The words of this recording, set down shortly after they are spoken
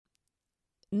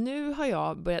Nu har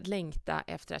jag börjat längta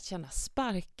efter att känna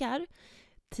sparkar.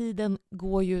 Tiden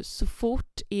går ju så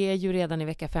fort, är ju redan i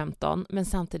vecka 15, men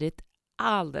samtidigt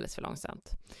alldeles för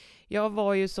långsamt. Jag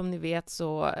var ju som ni vet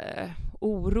så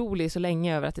orolig så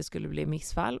länge över att det skulle bli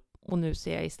missfall. Och nu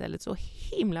ser jag istället så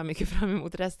himla mycket fram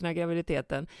emot resten av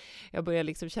graviditeten. Jag börjar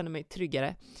liksom känna mig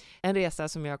tryggare. En resa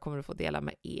som jag kommer att få dela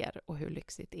med er. Och hur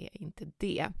lyxigt är inte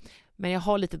det? Men jag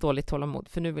har lite dåligt tålamod.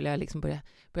 För nu vill jag liksom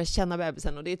börja känna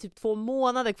bebisen. Och det är typ 2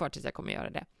 månader kvar tills jag kommer göra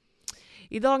det.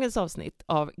 I dagens avsnitt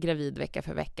av Gravid vecka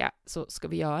för vecka så ska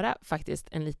vi göra faktiskt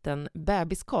en liten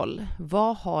bebiskoll.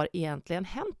 Vad har egentligen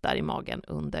hänt där i magen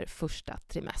under första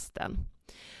trimestern?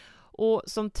 Och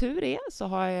som tur är så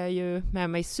har jag ju med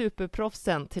mig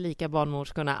superproffsen tillika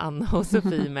barnmorskorna Anna och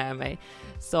Sofie med mig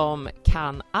som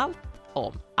kan allt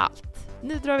om allt.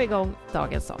 Nu drar vi igång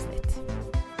dagens avsnitt.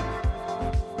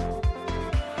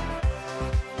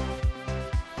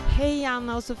 Hej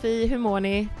Anna och Sofie, hur mår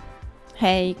ni?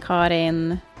 Hej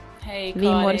Karin. Hej Karin.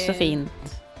 Vi mår så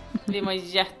fint. Vi mår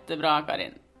jättebra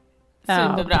Karin.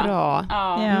 Ja, Superbra. Bra.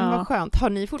 Ja. Vad skönt. Har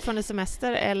ni fortfarande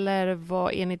semester eller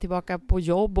är ni tillbaka på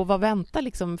jobb och vad väntar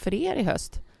liksom för er i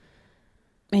höst?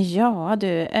 Ja du,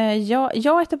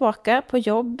 jag är tillbaka på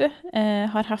jobb,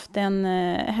 har haft en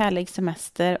härlig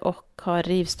semester och har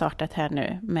rivstartat här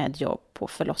nu med jobb på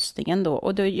förlossningen då.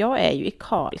 Och jag är ju i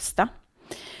Karlstad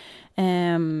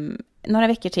några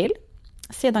veckor till.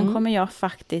 Sedan kommer jag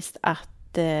faktiskt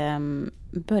att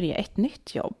börja ett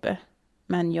nytt jobb.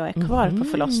 Men jag är kvar på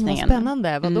förlossningen.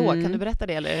 Spännande. Vadå? Kan du berätta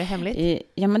det eller är det hemligt?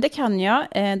 Ja, men det kan jag.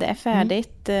 Det är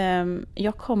färdigt.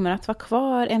 Jag kommer att vara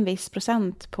kvar en viss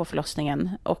procent på förlossningen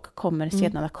och kommer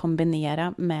sedan att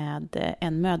kombinera med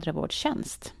en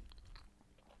mödravårdstjänst.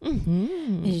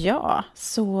 Ja,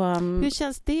 så... Hur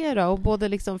känns det då? Och både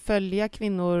liksom följa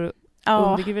kvinnor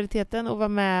under graviditeten och vara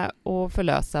med och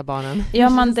förlösa barnen? Ja,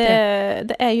 men det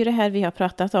är ju det här vi har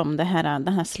pratat om. Den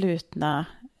här slutna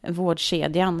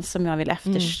vårdkedjan som jag vill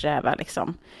eftersträva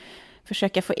liksom.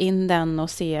 Försöka få in den och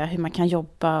se hur man kan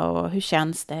jobba och hur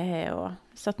känns det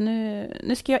så att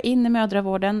nu ska jag in i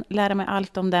mödravården, lära mig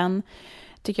allt om den.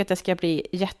 Tycker att det ska bli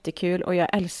jättekul och jag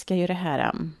älskar ju det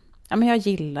här. Ja, men jag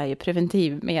gillar ju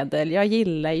preventivmedel. Jag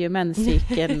gillar ju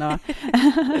menscykeln och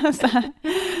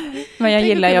men jag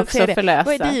gillar ju också att förlösa.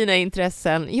 Vad är dina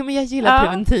intressen? Jo, men jag gillar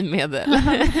preventivmedel.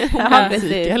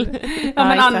 Menscykel. Ja,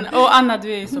 men Anna,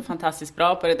 du är ju så fantastiskt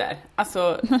bra på det där.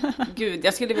 Alltså, gud,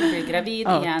 jag skulle vilja bli gravid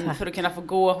igen tack. För att kunna få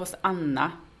gå hos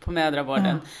Anna på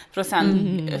mödravården. För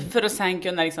att sen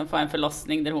kunna liksom få en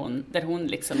förlossning där hon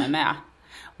liksom är med.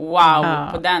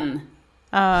 Wow, på den.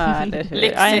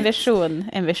 En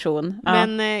vision. Ja.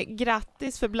 Men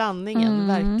grattis för blandningen,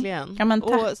 verkligen. Ja, men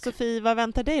tack. Och Sofie, vad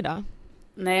väntar dig då?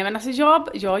 Nej, men alltså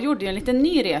jag gjorde ju en liten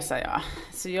ny resa, ja.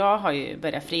 Så jag har ju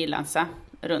börjat frilansa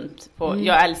runt på...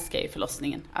 Jag älskar ju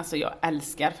förlossningen. Alltså jag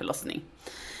älskar förlossning.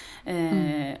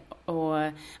 Men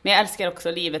jag älskar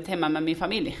också livet hemma med min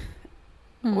familj.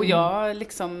 Och jag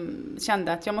liksom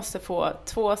kände att jag måste få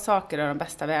 2 saker av de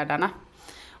bästa världarna.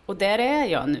 Och där är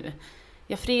jag nu.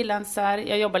 Jag frilansar,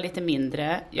 jag jobbar lite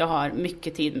mindre. Jag har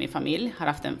mycket tid med min familj. Har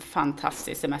haft en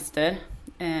fantastisk semester.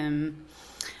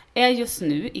 Är just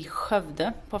nu i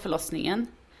Skövde på förlossningen.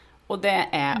 Och det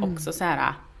är också så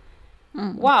här...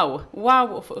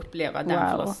 Wow att få uppleva den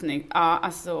förlossningen. Ja,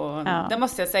 alltså, det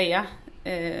måste jag säga.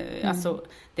 Alltså,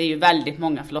 det är ju väldigt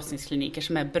många förlossningskliniker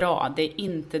som är bra. Det är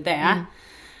inte det.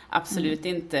 Absolut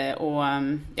inte. Och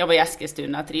jag var i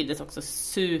Eskilstuna, trivdes också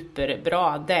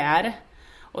superbra där.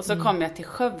 Och så kom jag till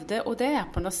Skövde och det är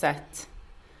på något sätt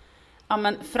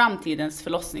framtidens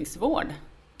förlossningsvård.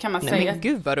 Kan man säga. Men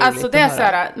gud vad roligt alltså det är så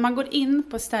här, man går in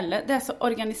på stället, det är så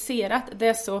organiserat, det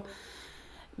är så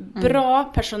bra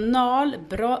personal,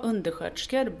 bra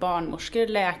undersköterskor, barnmorskor,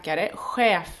 läkare,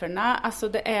 cheferna. Alltså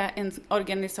det är en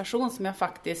organisation som jag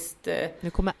faktiskt... Nu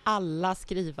kommer alla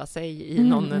skriva sig i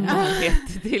någon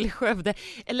närhet till Skövde.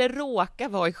 Eller råka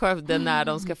vara i Skövde när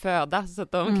de ska föda så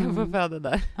att de kan få föda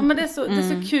där. Ja, men det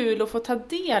är så kul att få ta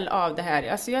del av det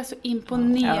här. Alltså jag är så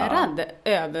imponerad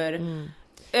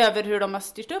över hur de har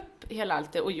styrt upp hela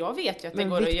allt det. Och jag vet ju att det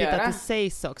går att göra. Att det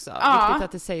sägs också. Viktigt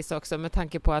att det sägs också med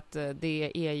tanke på att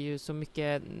det är ju så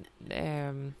mycket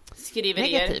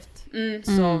skriverier. Negativt.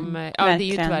 Som, det är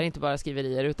ju tyvärr inte bara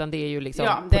skriverier utan det är ju liksom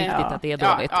på riktigt att det är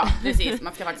dåligt. Ja, precis.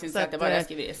 Man ska faktiskt inte säga att det bara är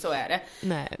skriverier. Så är det.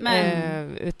 Nej,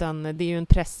 utan det är ju en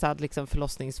pressad liksom,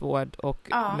 förlossningsvård och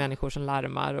människor som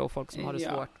larmar och folk som har det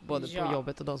svårt både på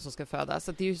jobbet och de som ska föda.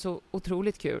 Så det är ju så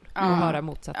otroligt kul att höra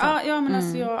motsatsen. Ja, men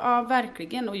alltså,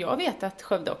 verkligen. Och jag vet att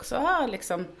Skövde också har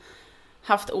liksom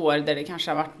haft år där det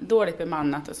kanske har varit dåligt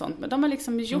bemannat och sånt. Men de har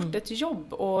liksom gjort ett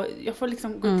jobb. Och jag får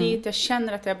liksom gå dit. Jag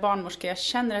känner att jag är barnmorska. Jag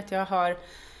känner att jag har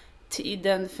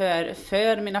tiden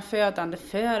för mina födande,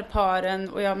 för paren.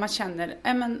 Och man känner,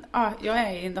 jag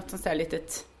är i något sånt där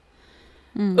litet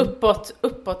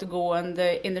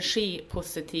uppåtgående,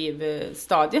 energipositiv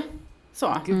stadie.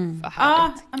 Så. Gud, vad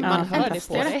härligt. Man hör det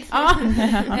på dig.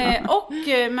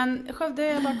 Men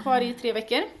Skövde var kvar i 3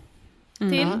 veckor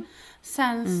till.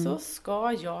 Sen så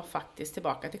ska jag faktiskt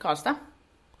tillbaka till Karlstad.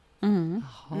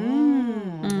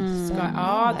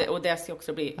 Och det ska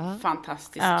också bli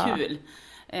fantastiskt kul.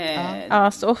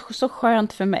 Så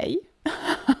skönt för mig.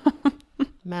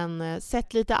 Men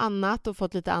sett lite annat och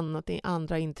fått lite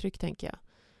andra intryck, tänker jag.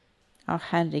 Ja,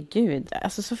 herregud.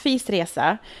 Alltså Sofies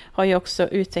resa har ju också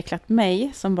utvecklat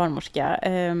mig som barnmorska.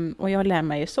 Och jag lär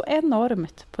mig ju så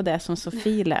enormt på det som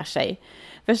Sofie lär sig.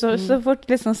 För så fort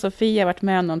liksom Sofie har varit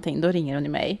med om någonting, då ringer hon i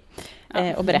mig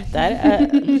och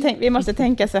berättar. Vi måste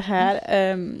tänka så här.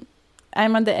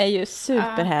 Men det är ju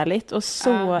superhärligt och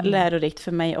så lärorikt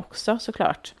för mig också,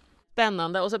 såklart.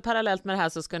 Spännande. Och så parallellt med det här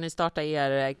så ska ni starta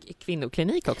er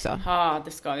kvinnoklinik också. Ja,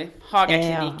 det ska vi.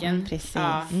 Hagakliniken. Ja, precis.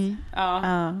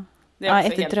 Det är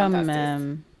också helt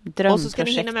drömprojekt. Och så ska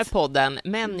ni hinna med podden.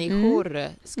 Människor,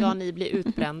 ska ni bli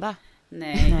utbrända?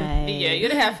 Nej, vi gör ju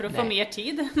det här för att få mer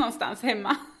tid någonstans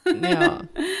hemma.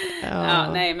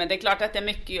 Nej, men det är klart att det är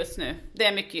mycket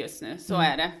just nu. Så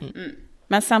är det.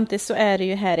 Men samtidigt så är det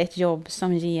ju här ett jobb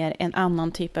som ger en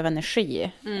annan typ av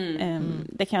energi.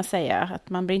 Det kan jag säga, att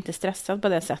man blir inte stressad på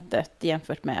det sättet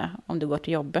jämfört med om du går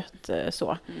till jobbet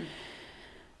så.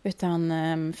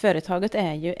 Utan företaget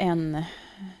är ju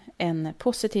en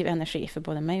positiv energi för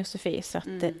både mig och Sofie. Så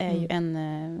att det är ju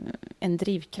en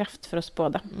drivkraft för oss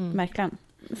båda, verkligen.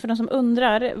 För de som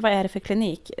undrar, vad är det för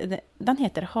klinik? Den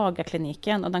heter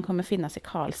Hagakliniken och den kommer finnas i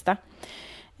Karlstad.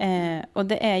 Och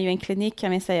det är ju en klinik,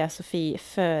 kan vi säga, Sofie,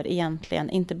 för egentligen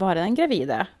inte bara den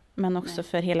gravida, men också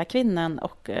för hela kvinnan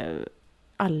och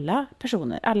alla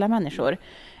personer, alla människor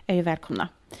är ju välkomna.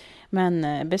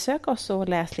 Men besök oss och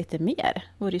läs lite mer,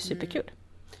 vore ju superkul.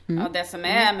 Ja, det som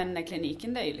är med den här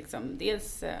kliniken, det är ju liksom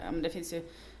dels, det finns ju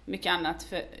mycket annat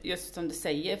för, just som du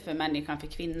säger, för människan, för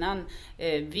kvinnan.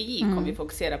 Vi kommer ju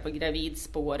fokusera på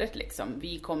gravidspåret liksom.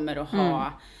 Vi kommer att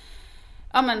ha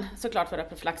såklart våra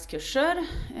profylaxkurser.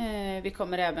 Vi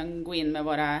kommer även gå in med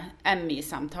våra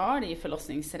MI-samtal i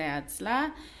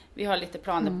förlossningsrädsla. Vi har lite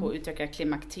planer på att utveckla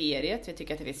klimakteriet. Vi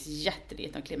tycker att det finns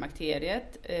jättelite om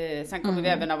klimakteriet. Sen kommer vi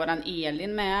även ha våran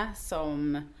Elin med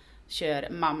som kör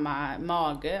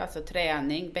mamma-mage, alltså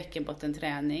träning,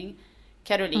 bäckenbottenträning.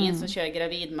 Caroline som kör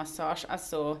gravidmassage,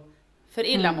 alltså för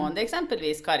illamående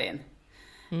exempelvis, Karin.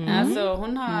 Alltså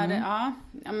hon har,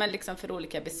 men liksom för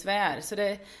olika besvär. Så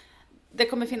det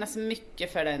kommer finnas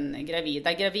mycket för den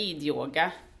gravida.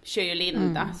 Gravidyoga kör ju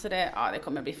Linda. Så det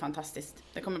kommer bli fantastiskt.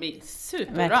 Det kommer bli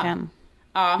superbra. Verkligen.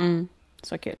 Ja.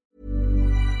 Så kul.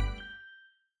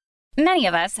 Many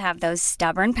of us have those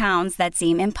stubborn pounds that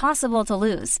seem impossible to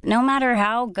lose, no matter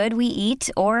how good we eat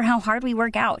or how hard we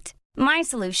work out. My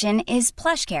solution is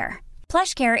PlushCare.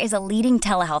 PlushCare is a leading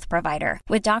telehealth provider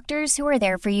with doctors who are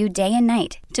there for you day and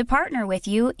night to partner with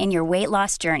you in your weight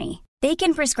loss journey. They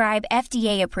can prescribe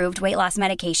FDA-approved weight loss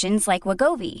medications like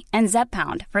Wegovy and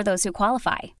Zepbound for those who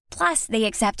qualify. Plus, they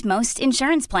accept most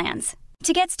insurance plans.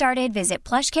 To get started, visit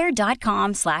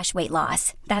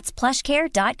plushcare.com/weightloss. That's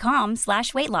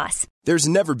plushcare.com/weightloss. There's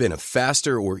never been a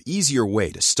faster or easier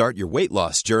way to start your weight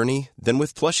loss journey than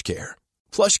with PlushCare.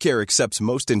 PlushCare accepts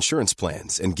most insurance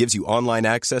plans and gives you online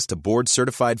access to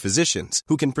board-certified physicians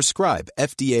who can prescribe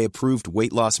FDA-approved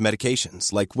weight loss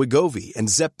medications like Wegovy and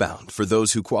Zepbound for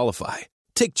those who qualify.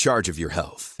 Take charge of your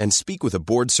health and speak with a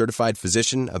board-certified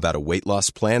physician about a weight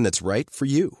loss plan that's right for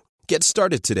you. Get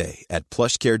started today at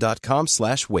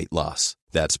plushcare.com/weightloss.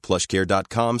 That's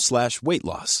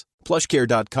plushcare.com/weightloss.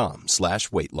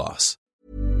 plushcare.com/weightloss.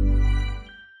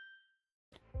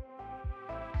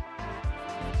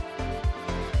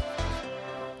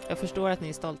 Jag förstår att ni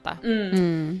är stolta.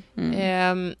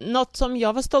 Något som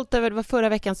jag var stolt över var förra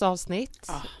veckans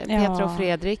avsnitt. Petra och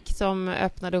Fredrik som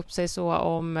öppnade upp sig så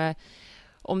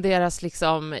om deras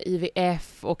liksom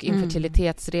IVF och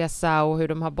infertilitetsresa och hur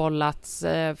de har bollats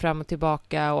fram och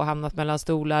tillbaka och hamnat mellan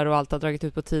stolar och allt har dragit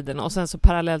ut på tiden. Och sen så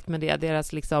parallellt med det,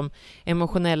 deras liksom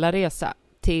emotionella resa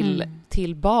till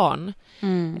barn.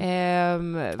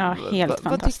 Helt fantastiskt.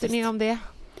 Vad tyckte ni om det?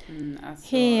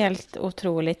 Helt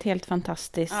otroligt, helt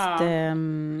fantastiskt.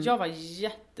 Jag var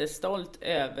jättestolt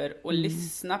över att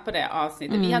lyssna på det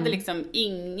avsnittet. Vi hade liksom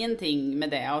ingenting med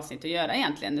det avsnittet att göra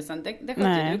egentligen. Det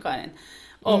skötte du, Karin.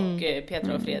 Och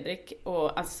Petra och Fredrik.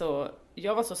 Och alltså,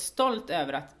 jag var så stolt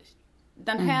över att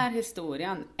den här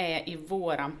historien är i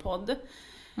våran podd.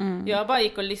 Jag bara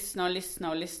gick och lyssnade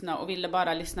och ville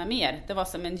bara lyssna mer. Det var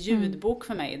som en ljudbok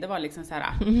för mig. Det var liksom så här,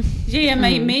 ge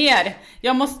mig mer.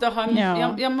 Jag måste ha,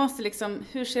 jag måste liksom,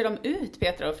 hur ser de ut,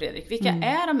 Petra och Fredrik? Vilka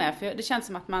är de här? För det känns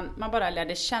som att man bara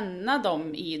lärde känna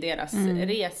dem i deras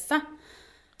resa.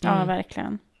 Ja,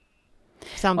 verkligen.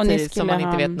 Samtidigt som man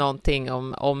inte vet någonting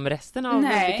om resten av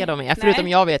vilka de är. Förutom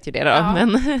jag vet ju det då. Ja.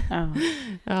 Men,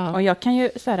 Och jag kan ju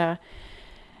så här,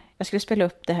 jag skulle spela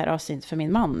upp det här avsnittet för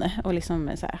min man. Och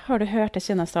liksom så här, har du hört det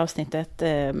senaste avsnittet?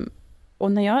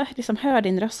 Och när jag liksom hör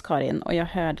din röst, Karin, och jag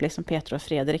hörde liksom Petra och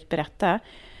Fredrik berätta.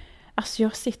 Alltså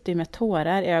jag sitter ju med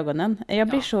tårar i ögonen. Jag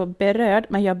blir så berörd,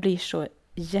 men jag blir så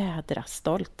jädra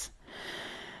stolt.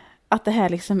 Att det här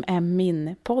liksom är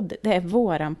min podd. Det är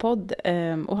våran podd.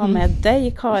 Och ha med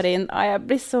dig, Karin. Jag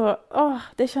blir så...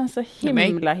 det känns så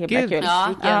himla kul. Vilken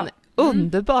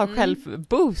underbar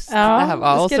självboost det här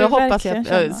var. Och så hoppas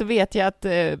jag så vet jag att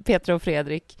Petra och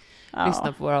Fredrik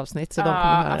lyssnar på våra avsnitt. Så de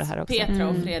kommer höra det här också. Petra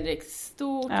och Fredrik,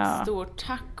 stort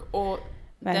tack. Och,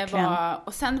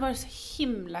 och sen var det så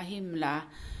himla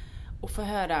att få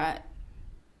höra...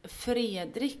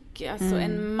 Fredrik, alltså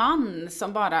en man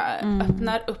som bara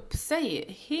öppnar upp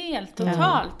sig helt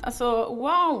totalt. Alltså,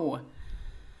 wow!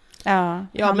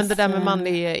 Ja, men det där med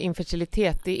manlig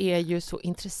infertilitet, det är ju så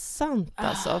intressant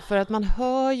alltså. För att man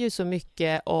hör ju så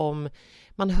mycket om...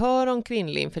 Man hör om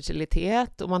kvinnlig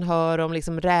infertilitet och man hör om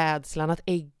liksom rädslan att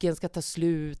äggen ska ta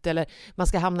slut eller man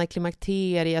ska hamna i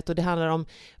klimakteriet och det handlar om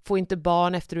få inte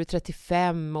barn efter du är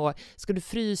 35 och ska du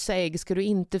frysa ägg, ska du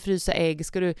inte frysa ägg,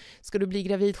 ska du bli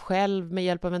gravid själv med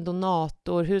hjälp av en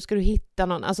donator, hur ska du hitta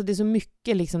någon, alltså det är så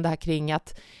mycket liksom det här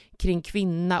kring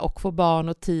kvinna och få barn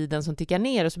och tiden som tickar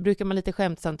ner och så brukar man lite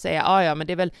skämtsamt säga men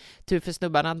det är väl tur för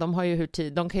snubbarna, de har ju hur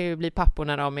tid, de kan ju bli pappor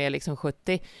när de är liksom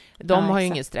 70, de har ju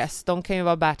ingen stress, de kan ju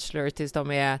vara bachelor tills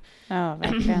de är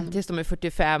tills de är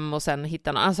 45 och sen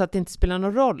hitta någon, alltså att det inte spelar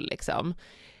någon roll liksom.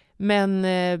 Men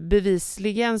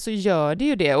bevisligen så gör det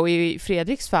ju det och i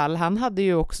Fredriks fall, han hade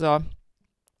ju också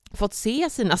fått se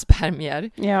sina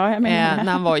spermier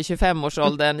när han var i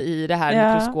 25-årsåldern i det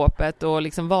här mikroskopet och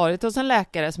liksom varit hos en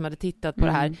läkare som hade tittat på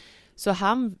det här. Så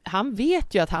han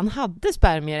vet ju att han hade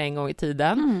spermier en gång i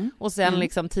tiden och sen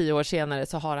liksom 10 år senare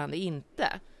så har han det inte.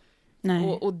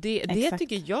 Nej, och det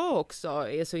tycker jag också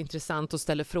är så intressant och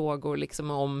ställer frågor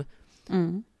liksom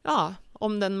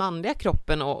om den manliga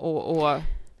kroppen och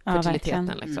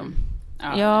fertiliteten liksom.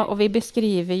 Ja, och vi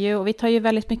beskriver ju, och vi tar ju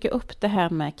väldigt mycket upp det här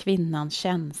med kvinnans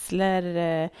känslor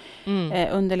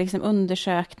under liksom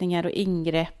undersökningar och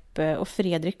ingrepp. Och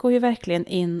Fredrik går ju verkligen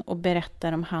in och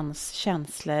berättar om hans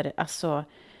känslor, alltså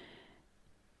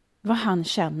vad han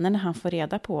känner när han får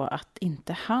reda på att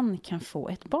inte han kan få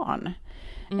ett barn.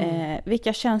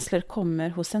 Vilka känslor kommer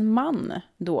hos en man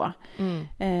då?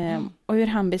 Och hur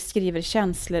han beskriver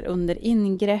känslor under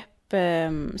ingrepp,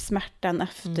 smärtan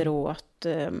efteråt.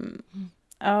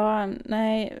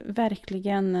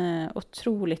 Verkligen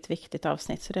otroligt viktigt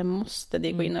avsnitt, så det måste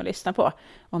ni gå in och lyssna på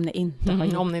om ni inte har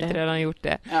gjort om ni inte redan gjort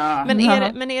det. Men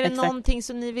är det någonting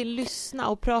som ni vill lyssna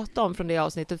och prata om från det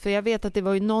avsnittet? För jag vet att det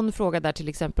var ju någon fråga där till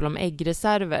exempel om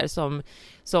äggreserver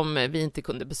som vi inte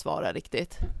kunde besvara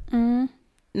riktigt.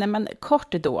 Nej, men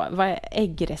kort då, vad är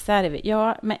äggreserv?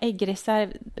 Ja, med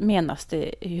äggreserv menas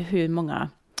det hur många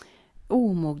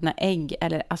omogna ägg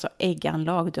eller alltså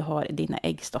ägganlag du har i dina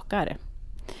äggstockar.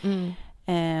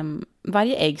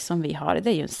 Varje ägg som vi har, det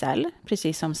är ju en cell,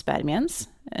 precis som spermiens,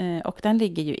 och den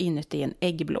ligger ju inuti en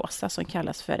äggblåsa som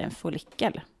kallas för en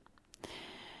follikel.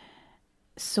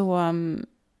 Så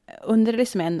under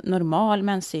liksom en normal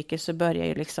menscykel så börjar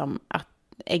ju liksom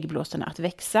äggblåsorna att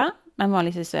växa, men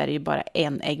vanligtvis så är det ju bara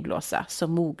en äggblåsa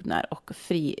som mognar och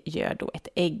frigör då ett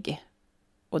ägg,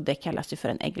 och det kallas ju för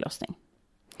en ägglossning.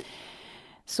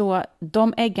 Så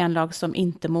de ägganlag som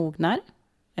inte mognar,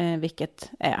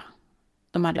 vilket är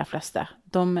de allra flesta,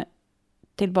 de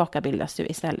tillbakabildas ju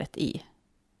istället i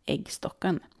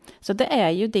äggstocken. Så det är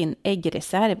ju din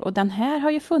äggreserv, och den här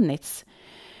har ju funnits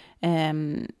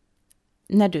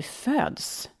när du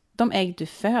föds. De ägg du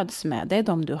föds med, det är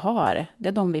de du har. Det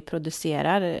är de vi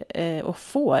producerar och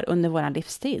får under vår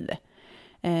livstid.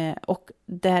 Och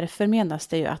därför menas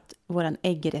det ju att vår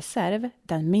äggreserv,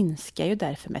 den minskar ju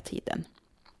därför med tiden.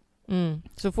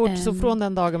 Så från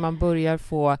den dagen man börjar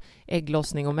få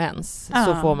ägglossning och mens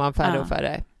så får man färre och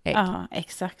färre ägg. Ja,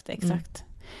 exakt.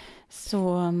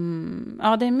 Så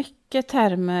det är mycket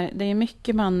termer, det är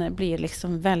mycket man blir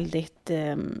liksom väldigt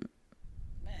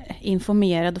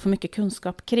informerad och får mycket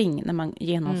kunskap kring när man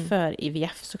genomför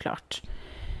IVF, såklart.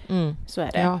 Så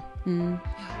är det. Ja.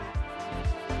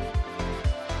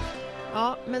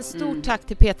 Ja, men stort tack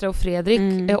till Petra och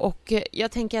Fredrik. Och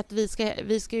jag tänker att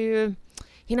vi ska ju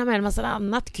hinna med en massa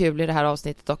annat kul i det här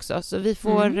avsnittet också. Så vi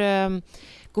får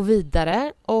gå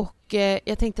vidare. Och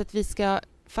jag tänkte att vi ska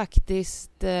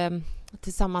faktiskt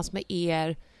tillsammans med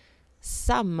er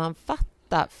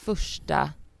sammanfatta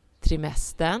första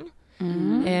trimestern.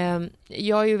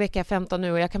 Jag är ju vecka 15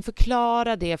 nu och jag kan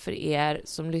förklara det för er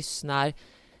som lyssnar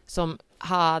som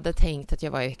hade tänkt att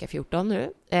jag var i vecka 14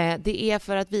 nu. Det är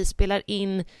för att vi spelar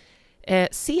in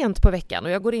sent på veckan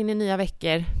och jag går in i nya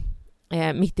veckor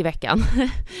mitt i veckan.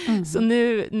 Så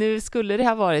nu skulle det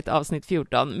ha varit avsnitt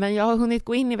 14, men jag har hunnit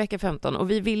gå in i vecka 15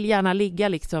 och vi vill gärna ligga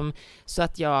liksom så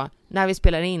att när vi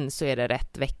spelar in så är det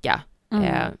rätt vecka.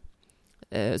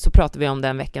 Så pratar vi om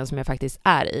den veckan som jag faktiskt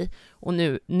är i. Och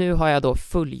nu har jag då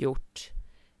fullgjort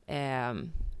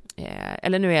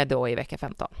eller nu är jag då i vecka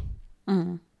 15.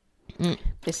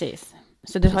 Precis.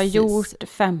 Så du har gjort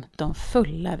 15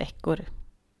 fulla veckor,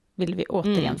 vill vi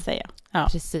återigen säga. Ja.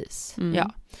 Precis,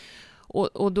 ja.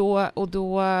 Och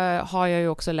då har jag ju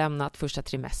också lämnat första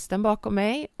trimestern bakom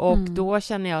mig. Och då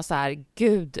känner jag så här,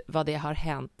 gud vad det har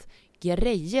hänt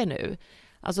grejer nu.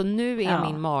 Alltså nu är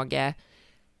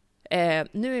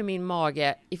min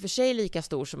mage i och för sig lika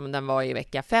stor som den var i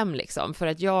vecka 5 liksom. För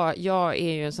att jag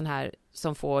är ju en sån här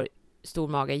som får stor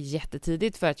mage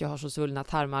jättetidigt för att jag har så svullna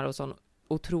tarmar och sån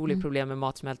otrolig problem med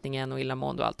matsmältningen och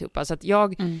illamående och alltihopa. Så att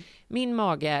min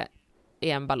mage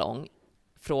är en ballong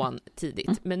från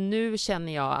tidigt. Men nu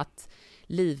känner jag att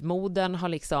livmodern har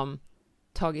liksom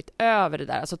tagit över det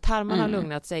där. Alltså tarmarna har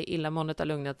lugnat sig, illamåendet har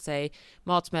lugnat sig,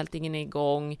 matsmältningen är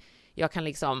igång. Jag kan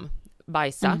liksom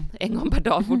bajsa en gång per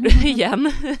dag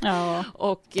igen.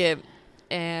 Och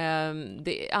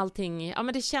allting, ja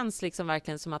men det känns liksom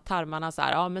verkligen som att tarmarna så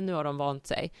här, ja men nu har de vant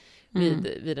sig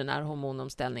vid den här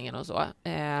hormonomställningen och så.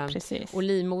 Precis. Och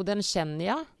livmodern känner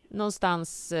jag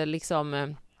någonstans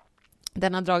liksom,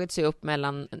 den har dragit sig upp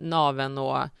mellan naveln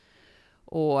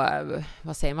och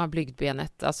vad säger man,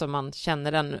 blygdbenet. Alltså man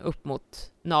känner den upp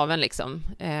mot naveln liksom.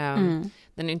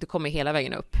 Den är inte kommit hela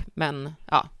vägen upp, men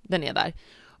ja, den är där.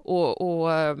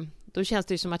 Och då känns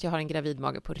det ju som att jag har en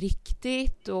gravidmage på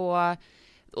riktigt.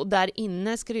 Och där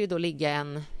inne ska det ju då ligga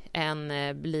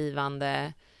en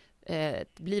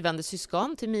blivande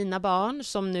syskon till mina barn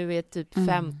som nu är typ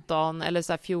 15 eller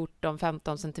så här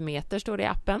 14-15 centimeter står det i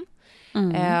appen.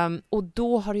 Och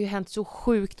då har det ju hänt så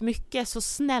sjukt mycket. Så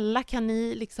snälla kan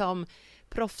ni liksom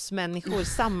proffsmänniskor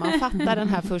sammanfatta den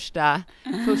här första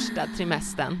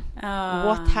trimestern.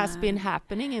 What has been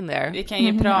happening in there? Vi kan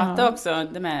ju prata också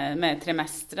med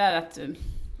trimestrar att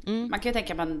man kan ju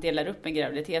tänka att man delar upp en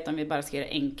graviditet, om vi bara ska göra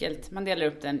det enkelt. Man delar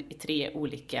upp den i 3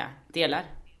 olika delar.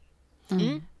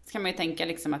 Så kan man ju tänka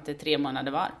liksom att det är 3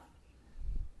 månader var.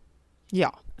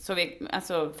 Ja. Så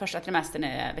alltså första trimestern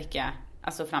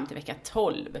är fram till vecka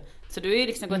 12. Så du har ju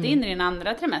liksom gått in i din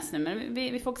andra trimester, men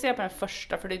vi fokuserar på den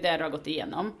första för det är där du har gått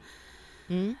igenom.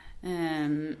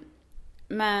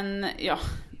 Men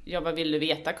vad vill du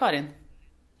veta, Karin?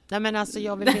 Nej men alltså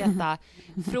jag vill veta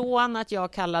från att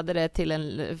jag kallade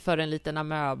det för en liten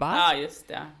amöba. Ja, just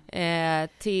det.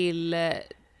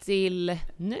 Till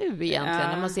nu egentligen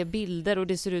när man ser bilder och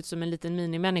det ser ut som en liten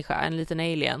minimänniska, en liten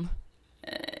alien.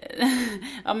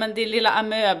 Ja, men din lilla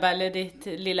amöba eller ditt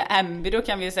lilla embryo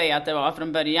kan vi ju säga att det var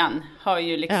från början. Har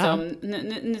ju liksom,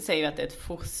 nu säger vi att det är ett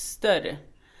foster.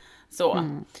 Så.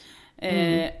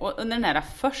 Och under den här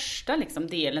första liksom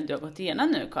delen du har gått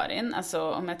igenom nu, Karin,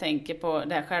 alltså om jag tänker på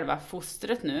det här själva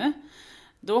fostret nu,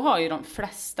 då har ju de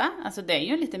flesta, alltså det är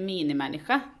ju en liten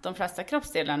minimänniska, de flesta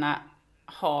kroppsdelarna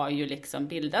har ju liksom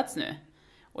bildats nu.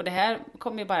 Och det här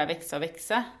kommer ju bara växa och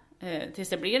växa tills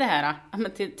det blir det här,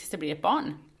 tills det blir ett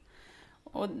barn.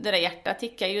 Och det där hjärtat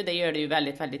tickar ju, det gör det ju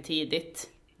väldigt, väldigt tidigt.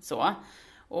 Så.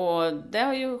 Och det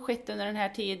har ju skett under den här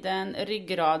tiden.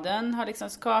 Ryggraden har liksom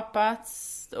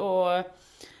skapats. Och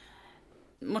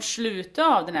mot slutet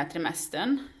av den här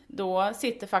trimestern, då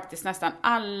sitter faktiskt nästan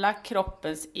alla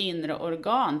kroppens inre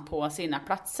organ på sina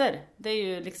platser. Det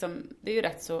är ju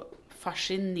rätt så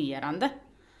fascinerande.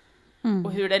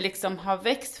 Och hur det liksom har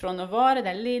växt från att vara det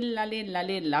där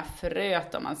lilla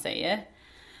fröet, om man säger.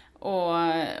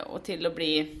 Och till att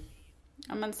bli,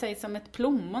 säg som ett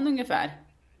plommon ungefär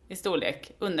i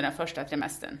storlek under den första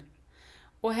trimestern.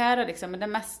 Och här är liksom det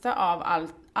mesta av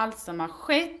allt som har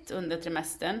skett under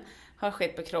trimestern har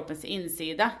skett på kroppens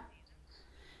insida.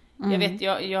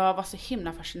 Jag var så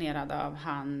himla fascinerad av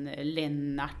han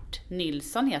Lennart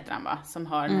Nilsson heter han, va? Som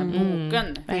har den här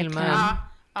boken.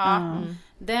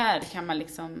 Där kan man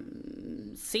liksom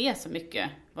se så mycket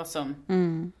vad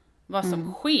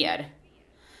som sker.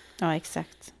 Ja,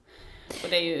 exakt. Och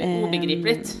det är ju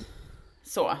obegripligt.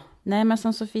 så. Nej, men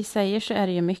som Sofie säger så är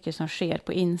det ju mycket som sker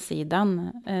på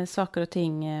insidan. Saker och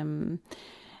ting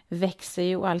växer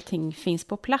ju och allting finns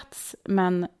på plats.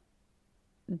 Men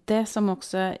det som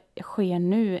också sker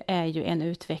nu är ju en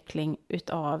utveckling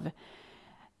utav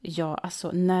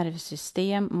alltså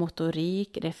nervsystem,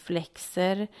 motorik,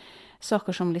 reflexer.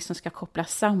 Saker som liksom ska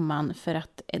kopplas samman för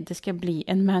att det ska bli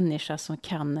en människa som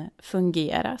kan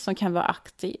fungera, som kan vara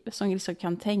aktiv, som liksom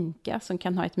kan tänka, som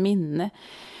kan ha ett minne.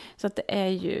 Så att det är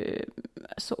ju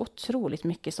så otroligt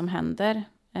mycket som händer.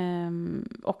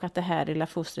 Och att det här lilla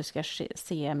fostret ska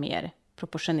se mer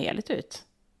proportionerligt ut,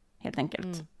 helt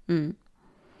enkelt. Mm.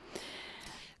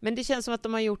 Men det känns som att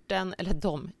de har gjort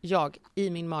jag i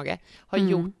min mage har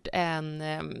gjort en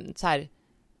så här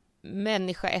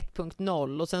människa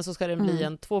 1.0 och sen så ska den bli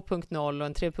en 2.0 och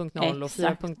en 3.0 och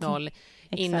 4.0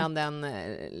 innan den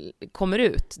kommer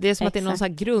ut. Det är som att det är någon sån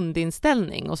här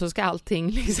grundinställning och så ska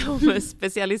allting liksom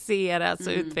specialiseras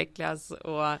och utvecklas.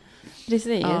 Och,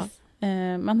 precis. Ja.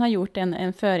 Man har gjort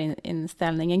en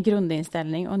förinställning, en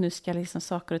grundinställning och nu ska liksom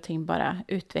saker och ting bara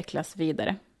utvecklas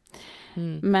vidare.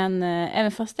 Men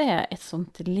även fast det är ett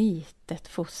sånt litet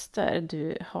foster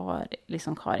du har,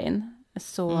 liksom Karin,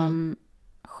 så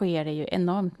sker det ju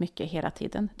enormt mycket hela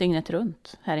tiden, dygnet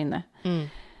runt här inne.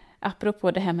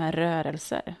 Apropå det här med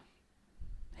rörelser.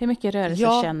 Hur mycket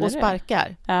rörelser känner du? Ja, och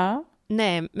sparkar. Ja.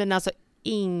 Nej, men alltså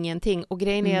ingenting. Och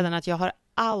grejen är den att jag har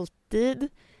alltid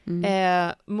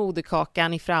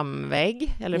moderkakan i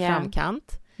framvägg eller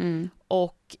framkant.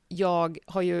 Och jag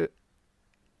har ju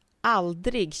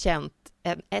aldrig känt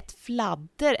ett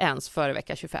fladder ens före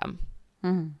vecka 25.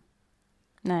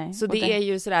 Nej, så det är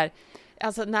ju sådär,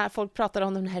 alltså när folk pratar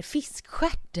om den här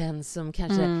fiskstjärten som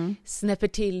kanske snäpper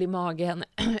till i magen,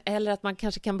 eller att man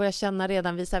kanske kan börja känna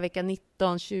redan vid vecka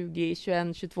 19, 20,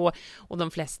 21, 22, och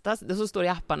de flesta, så står det i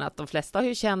apparna att de flesta har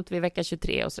ju känt vid vecka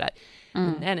 23 och sådär.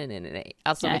 Nej.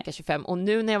 Alltså vecka 25. Och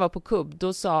nu när jag var på kubb,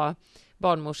 då sa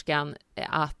barnmorskan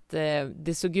att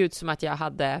det såg ut som att jag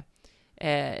hade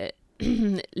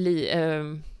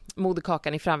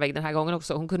moderkakan i framväg den här gången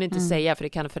också. Hon kunde inte säga, för det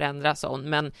kan förändras,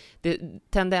 men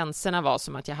tendenserna var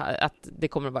som att det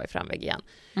kommer att vara i framväg igen.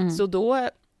 Så då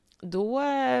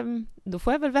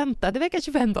får jag väl vänta till vecka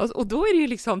 25 då, och då är det ju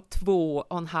liksom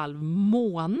 2,5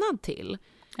 månad till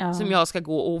som jag ska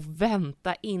gå och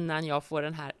vänta innan jag får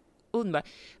den här underbara.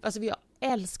 Alltså jag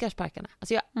älskar sparkarna.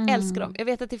 Alltså jag älskar dem. Jag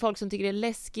vet att det är folk som tycker det är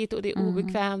läskigt och det är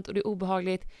obekvämt och det är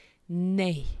obehagligt.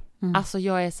 Nej. Alltså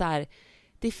jag är så här,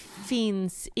 det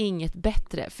finns inget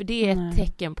bättre, för det är ett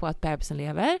tecken på att bebisen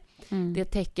lever. Det är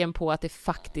ett tecken på att det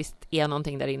faktiskt är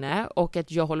någonting där inne och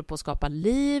att jag håller på att skapa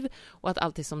liv och att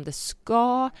allt är som det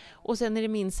ska. Och sen är det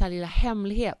min så här lilla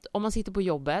hemlighet. Om man sitter på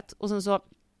jobbet och sen så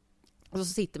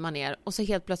sitter man ner och så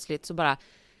helt plötsligt så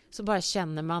bara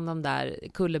känner man de där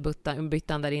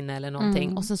kullerbyttan där inne eller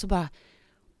någonting. Och sen så bara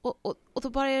och då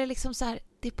bara är det liksom så här,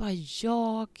 det är bara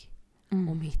jag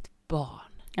och mitt barn.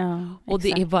 Ja, och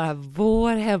det är bara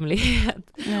vår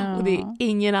hemlighet. Och det är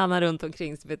ingen annan runt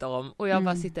omkring som vet om. Och jag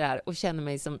bara sitter här och känner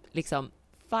mig som liksom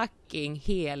fucking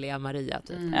heliga Maria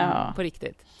typ. På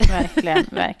riktigt.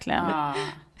 Verkligen.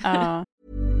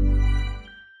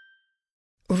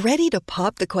 Ready to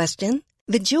pop the question?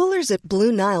 The jewelers at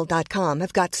BlueNile.com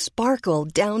have got sparkle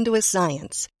down to a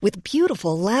science with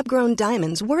beautiful lab-grown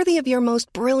diamonds worthy of your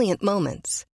most brilliant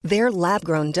moments. Their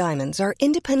lab-grown diamonds are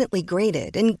independently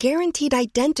graded and guaranteed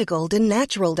identical to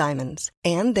natural diamonds.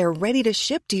 And they're ready to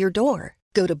ship to your door.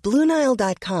 Go to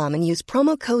BlueNile.com and use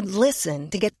promo code LISTEN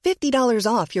to get $50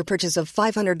 off your purchase of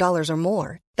 $500 or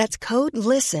more. That's code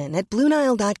LISTEN at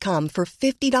BlueNile.com for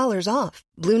 $50 off.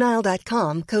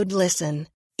 BlueNile.com, code LISTEN.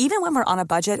 Even when we're on a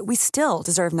budget, we still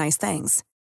deserve nice things.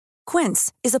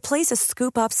 Quince is a place to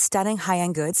scoop up stunning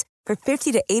high-end goods for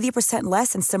 50 to 80%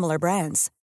 less than similar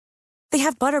brands. They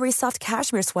have buttery soft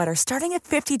cashmere sweaters starting at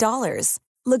 $50,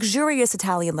 luxurious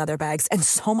Italian leather bags, and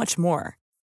so much more.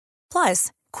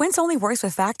 Plus, Quince only works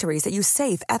with factories that use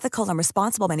safe, ethical, and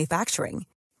responsible manufacturing.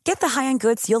 Get the high-end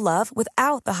goods you'll love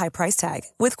without the high price tag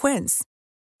with Quince.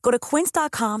 Go to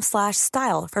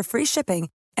quince.com/style for free shipping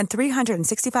and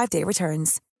 365-day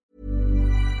returns.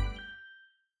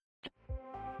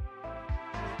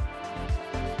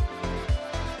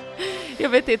 Jag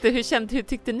vet inte, hur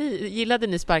tyckte ni? Gillade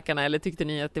ni sparkarna eller tyckte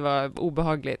ni att det var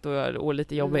obehagligt och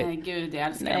lite jobbigt? Nej, gud, jag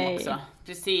älskar dem också.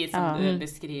 Precis som du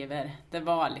beskriver. Det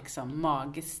var liksom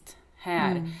magiskt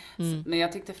här. Men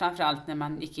jag tyckte framförallt när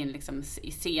man gick in liksom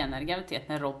i senare graviditet,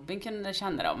 när Robin kunde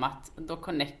känna dem, att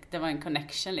det var en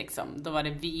connection liksom. Då var det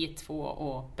vi två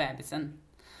och bebisen.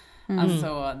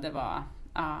 Alltså det var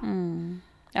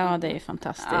Ja, det är ju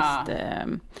fantastiskt.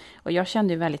 Och jag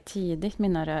kände ju väldigt tidigt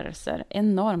mina rörelser.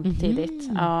 Enormt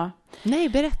tidigt. Ja. Nej,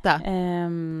 berätta.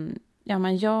 Ja,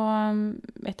 men jag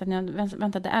vet att när jag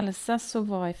väntade Elsa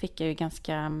så fick jag ju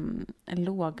ganska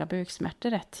låga buksmärtor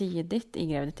rätt tidigt i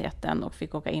graviditeten och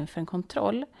fick åka in för en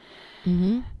kontroll.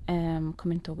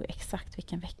 Kommer inte ihåg exakt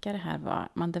vilken vecka det här var,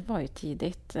 men det var ju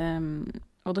tidigt.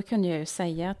 Och då kunde jag ju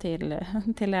säga till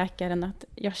läkaren att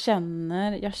jag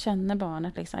känner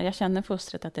barnet, liksom. Jag känner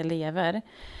fostret att det lever,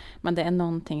 men det är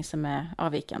någonting som är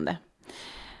avvikande.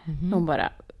 Hon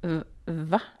bara,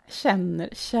 va?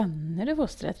 Känner du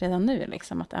fostret redan nu?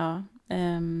 Liksom att, ja.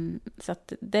 Så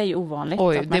att det är ju ovanligt.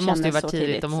 Oj, att man det måste ju vara tidigt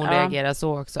tidigt om hon reagerar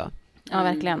så också. Ja,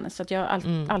 verkligen. Så att jag har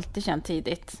alltid känt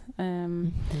tidigt.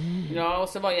 Ja, och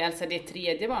så var ju Elsa det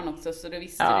tredje barn också, så då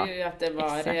visste du ju att det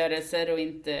var rörelser och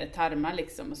inte tarmar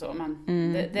liksom och så. Men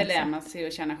det lär man sig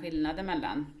att känna skillnader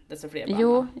mellan dessa fler barn.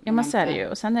 Jo, ja, man ser det ju.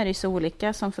 Och sen är det ju så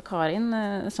olika som för Karin,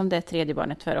 som det är tredje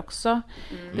barnet för också.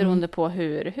 Beroende på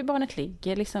hur barnet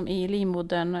ligger liksom i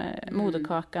livmodern,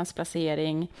 moderkakans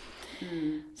placering.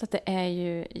 Så att det är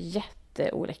ju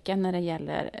jätteolika när det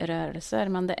gäller rörelser.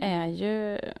 Men det är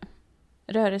ju...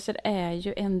 Rörelser är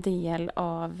ju en del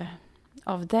av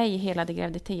dig hela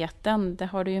graviditeten. Det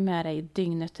har du ju med dig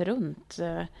dygnet runt.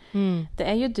 Det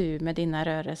är ju du med dina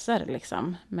rörelser,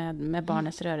 liksom, med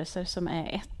barnets rörelser som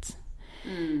är ett.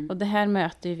 Och det här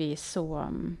möter vi så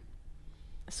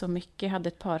mycket. Jag hade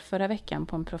ett par förra veckan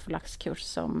på en profylaxkurs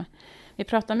som vi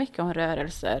pratade mycket om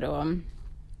rörelser och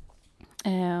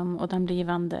den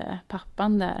blivande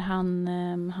pappan där,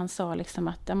 han sa liksom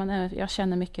att jag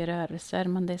känner mycket rörelser,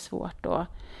 men det är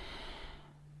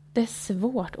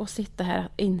svårt att sitta här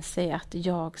och inse att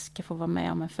jag ska få vara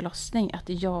med om en förlossning, att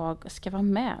jag ska vara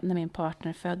med när min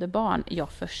partner föder barn.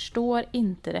 Jag förstår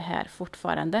inte det här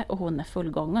fortfarande, och hon är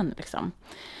fullgången liksom.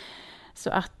 Så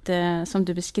att som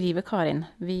du beskriver, Karin,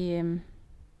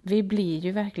 vi blir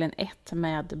ju verkligen ett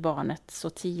med barnet så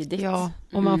tidigt. Ja,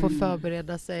 och man får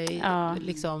förbereda sig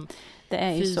liksom det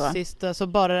är ju fysiskt. Så. Alltså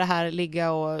bara det här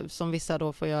ligga och som vissa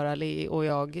då får göra och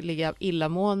jag ligga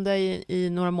illamående i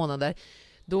några månader.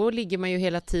 Då ligger man ju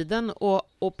hela tiden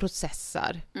och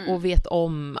processar och vet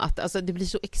om att alltså, det blir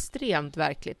så extremt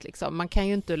verkligt. Liksom. Man kan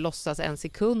ju inte låtsas en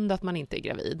sekund att man inte är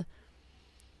gravid.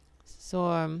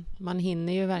 Så man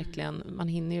hinner ju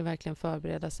verkligen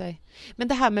förbereda sig. Men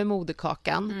det här med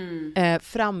moderkakan,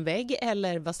 framvägg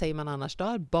eller vad säger man annars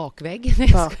då? Bakvägg?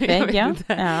 Bakvägg, ja.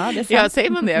 Ja, det är sant. Ja, säger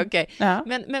man det? Okej. Ja.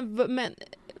 Men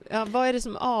vad är det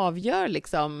som avgör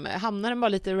liksom? Hamnar den bara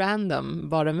lite random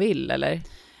var den vill eller?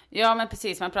 Ja, men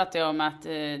precis. Man pratar ju om att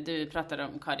du pratade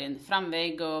om, Karin,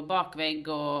 framvägg och bakvägg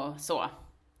och så.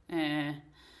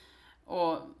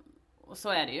 Och så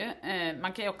är det ju.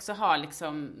 Man kan ju också ha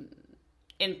liksom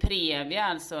en previa,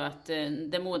 alltså att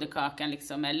där moderkakan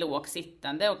liksom är lågt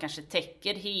sittande och kanske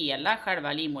täcker hela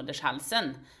själva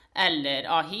livmodershalsen.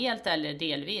 Eller helt eller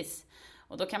delvis.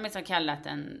 Och då kan man liksom kalla att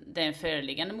det är en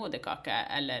föreliggande moderkaka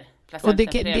eller placenta. Och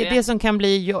det är det som kan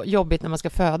bli jobbigt när man ska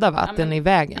föda, va? Att den är i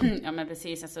vägen. Ja, men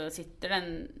precis. Alltså, sitter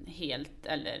den helt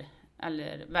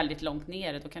eller väldigt långt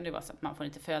ner, då kan det vara så att man får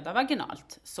inte föda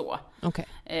vaginalt. Så. Okay.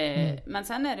 Men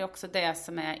sen är det också det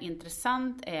som är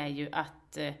intressant är ju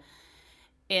att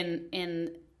en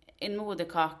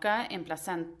moderkaka, en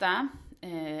placenta,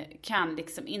 kan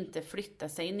liksom inte flytta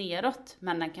sig neråt,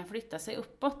 men den kan flytta sig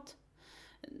uppåt.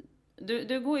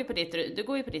 Du går ju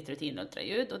på ditt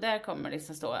rutinultraljud och där kommer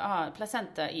liksom stå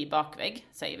placenta i bakvägg,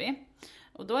 säger vi.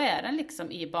 Och då är den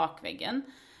liksom i bakväggen.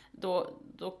 Då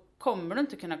kommer du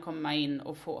inte kunna komma in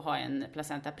och ha en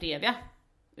placenta previa.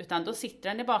 Utan då sitter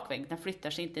den i bakvägg, den flyttar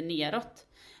sig inte neråt.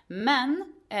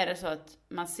 Men är det så att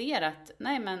man ser att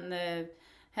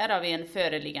här har vi en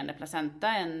föreliggande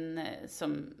placenta,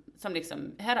 som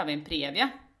liksom, här har vi en previa,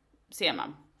 ser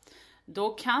man. Då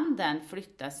kan den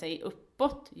flytta sig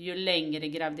uppåt ju längre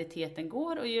graviditeten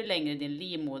går och ju längre din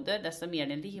livmoder, desto mer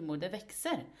din livmoder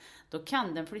växer. Då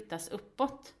kan den flyttas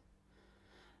uppåt.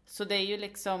 Så det är ju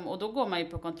liksom, och då går man ju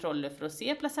på kontroller för att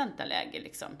se placentaläge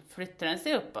liksom. Flyttar den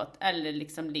sig uppåt eller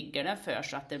liksom ligger den för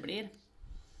så att det blir.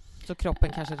 Så kroppen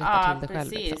kanske rättar till det själv.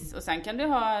 Precis. Liksom. Och sen kan du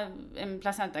ha en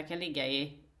placenta kan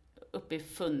ligga uppe i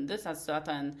fundus, alltså att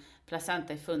ha en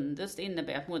placenta i fundus, det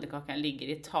innebär att moderkakan ligger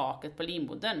i taket på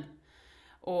livmodern.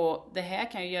 Och det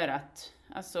här kan ju göra att,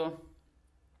 alltså,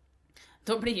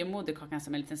 då blir ju moderkakan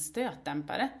som en liten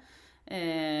stötdämpare.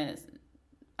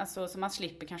 Alltså så man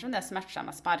slipper kanske de där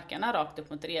smärtsamma sparkarna rakt upp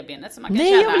mot revbenet. Så man kan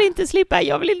Nej, känna... jag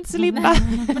vill inte slippa. Nej,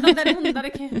 men de där hundarna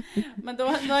kan ju... Men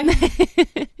då...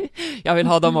 Jag vill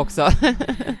ha dem också.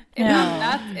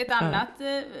 Ett annat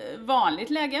vanligt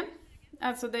läge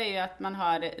alltså det är ju att man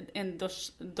har en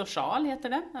dorsal heter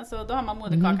det. Alltså då har man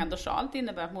moderkakan dorsalt, det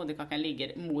innebär att moderkakan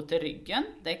ligger mot ryggen.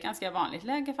 Det är ett ganska vanligt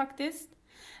läge faktiskt.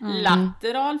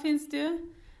 Lateral finns det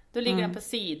ju. Då ligger den på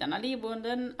sidan av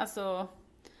livmodern. Alltså,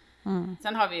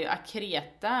 sen har vi ju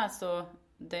akreta, alltså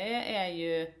det är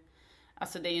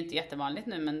ju inte jättevanligt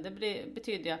nu, men det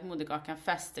betyder ju att moderkakan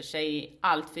fäster sig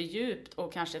allt för djupt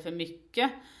och kanske för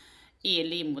mycket i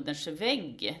livmoderns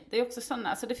vägg. Det är också sådana,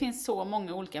 alltså det finns så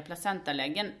många olika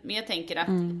placentalägen. Men jag tänker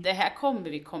att det här kommer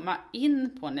vi komma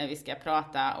in på när vi ska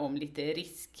prata om lite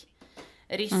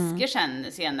risker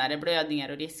sen senare, blödningar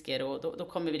och risker, och då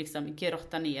kommer vi liksom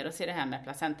grotta ner oss i det här med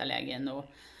placentalägen och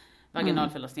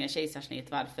vaginalförlossningar,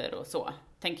 kejsarsnitt, varför och så,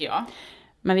 tänker jag.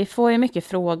 Men vi får ju mycket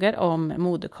frågor om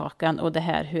moderkakan och det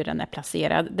här hur den är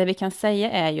placerad. Det vi kan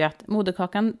säga är ju att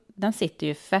moderkakan, den sitter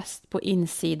ju fäst på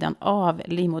insidan av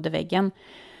livmoderväggen.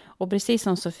 Och precis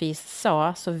som Sofie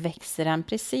sa så växer den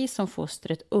precis som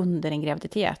fostret under en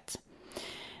graviditet.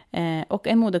 Och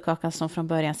en moderkaka som från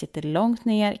början sitter långt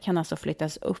ner kan alltså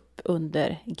flyttas upp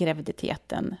under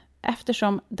graviditeten.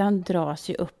 Eftersom den dras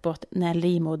ju uppåt när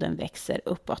livmodern växer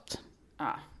uppåt.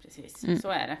 Ja, precis. Så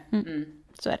är det.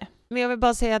 Så är det. Men jag vill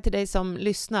bara säga till dig som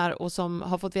lyssnar och som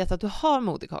har fått veta att du har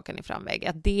moderkakan i framvägg,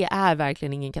 att det är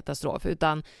verkligen ingen katastrof,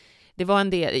 utan det var en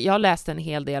del, jag läste en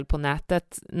hel del på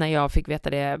nätet när jag fick veta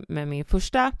det med min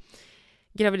första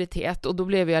graviditet, och då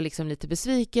blev jag liksom lite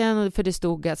besviken, för det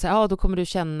stod att då kommer du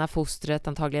känna fostret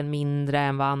antagligen mindre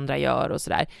än vad andra gör och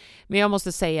sådär. Men jag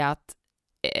måste säga att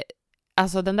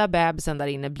alltså den där bebisen där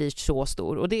inne blir så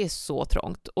stor och det är så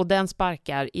trångt och den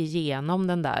sparkar igenom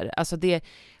den där. Alltså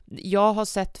jag har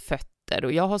sett fötter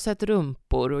och jag har sett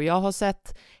rumpor och jag har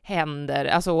sett händer,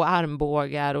 alltså och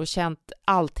armbågar och känt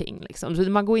allting liksom. Så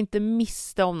man går inte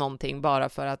miste om någonting bara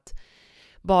för att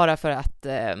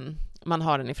man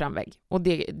har den i framvägg. Och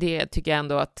det tycker jag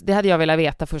ändå att det hade jag velat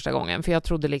veta första gången, för jag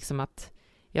trodde liksom att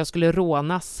jag skulle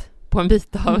rånas på en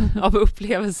bit av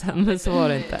upplevelsen, men så var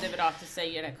det inte. Det är bra att du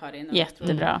säger det, Karin.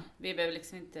 Jättebra. Vi behöver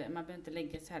liksom man behöver inte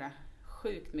lägga så här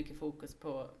sjukt mycket fokus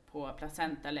på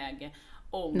placentaläge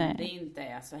om det inte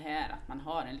är så här att man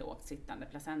har en lågt sittande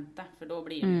placenta, för då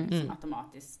blir det liksom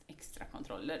automatiskt extra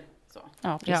kontroller. Så.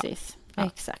 Ja, precis. Ja.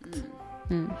 Exakt.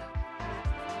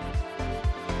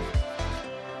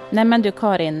 Nej men du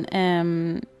Karin,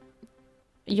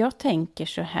 jag tänker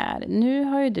så här, nu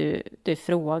har ju du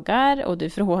frågar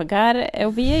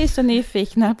och vi är ju så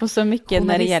nyfikna på så mycket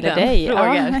när det gäller dig.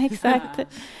 Ja, exakt.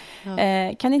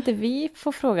 Ja. Kan inte vi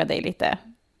få fråga dig lite?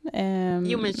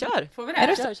 Jo men kör. Får vi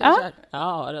det? Kör.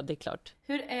 Ja, det är klart.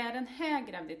 Hur är den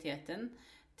här graviditeten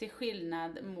till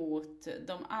skillnad mot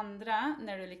de andra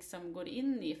när du liksom går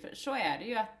in i, för så är det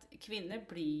ju att kvinnor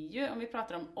blir ju, om vi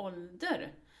pratar om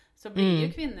ålder, så blir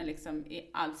ju kvinnor liksom i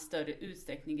allt större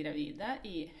utsträckning gravida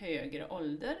i högre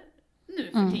ålder nu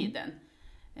för tiden.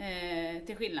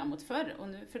 Till skillnad mot förr. Och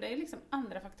nu, för det är liksom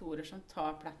andra faktorer som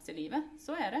tar plats i livet.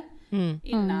 Så är det.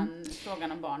 Innan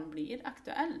frågan om barn blir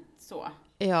aktuell. Så.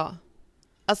 Ja.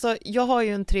 Alltså jag har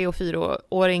ju en 3- och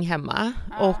 4-åring hemma.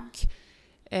 Ja. Och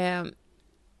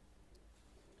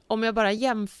om jag bara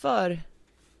jämför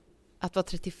att vara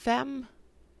 35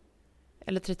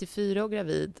 eller 34 och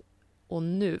gravid och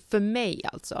nu, för mig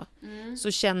alltså,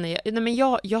 så känner jag, nej men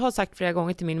jag har sagt flera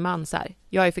gånger till min man så här,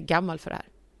 jag är för gammal för det här.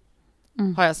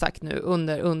 Har jag sagt nu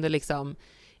under liksom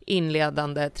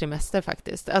inledande trimester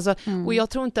faktiskt. Alltså, och jag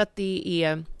tror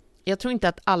inte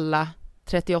att alla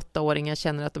 38-åringar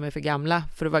känner att de är för gamla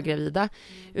för att vara gravida.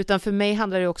 Utan för mig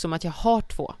handlar det också om att jag har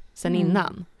 2 sen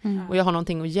innan. Och jag har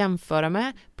någonting att jämföra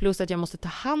med. Plus att jag måste ta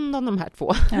hand om de här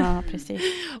 2. Ja, precis.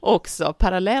 Också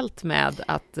parallellt med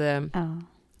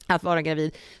att vara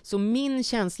gravid. Så min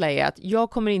känsla är att jag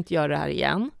kommer inte göra det här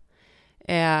igen.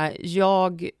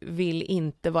 Jag vill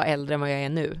inte vara äldre än vad jag är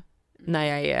nu när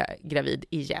jag är gravid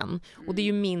igen. Och det är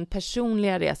ju min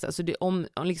personliga resa. Så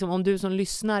om du som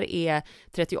lyssnar är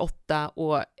 38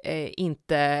 och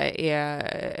inte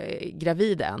är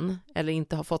gravid än eller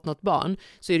inte har fått något barn,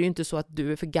 så är det ju inte så att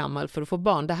du är för gammal för att få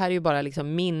barn. Det här är ju bara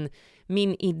liksom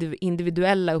min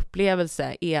individuella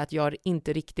upplevelse är att jag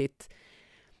inte riktigt...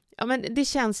 Ja, men det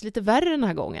känns lite värre den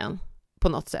här gången på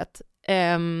något sätt.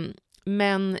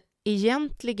 Men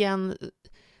egentligen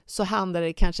så handlar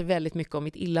det kanske väldigt mycket om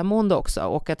mitt illamående också,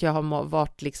 och att jag har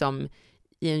varit liksom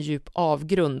i en djup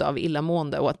avgrund av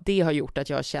illamående, och att det har gjort att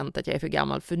jag har känt att jag är för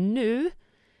gammal. För nu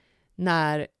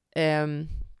när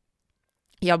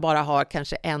jag bara har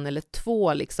kanske 1 eller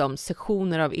 2 liksom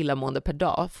sessioner av illamående per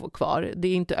dag kvar. Det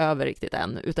är inte över riktigt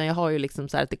än, utan jag har ju liksom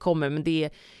så här att det kommer, men det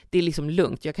är liksom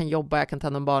lugnt. Jag kan jobba, jag kan ta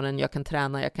hand om barnen, jag kan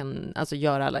träna, jag kan alltså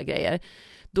göra alla grejer.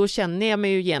 Då känner jag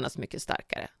mig ju genast mycket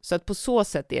starkare. Så att på så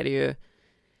sätt är det ju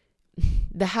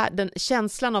den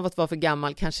känslan av att vara för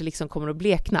gammal kanske liksom kommer att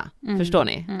blekna. Förstår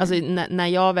ni? Alltså när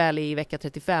jag väl är i vecka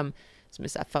 35, som är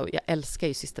så här, jag älskar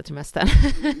ju sista trimestern.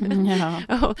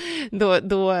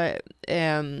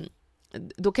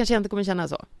 Då kanske jag inte kommer känna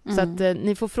så. Så att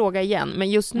ni får fråga igen. Men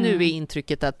just nu är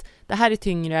intrycket att det här är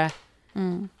tyngre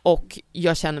och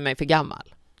jag känner mig för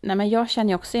gammal. Nej, men jag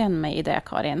känner också igen mig i det,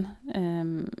 Karin.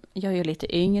 Jag är ju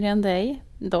lite yngre än dig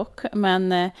dock,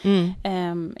 men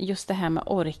just det här med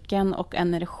orken och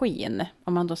energin,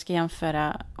 om man då ska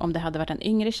jämföra om det hade varit en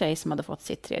yngre tjej som hade fått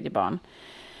sitt 3:e barn.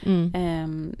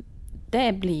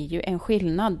 Det blir ju en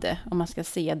skillnad om man ska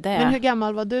se det. Men hur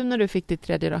gammal var du när du fick ditt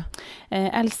 3:e då?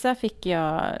 Elsa fick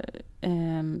jag,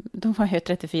 då var jag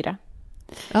 34.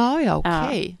 Ja,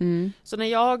 okej. Så när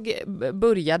jag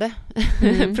började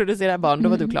producera barn, då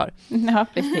var du klar. Ja,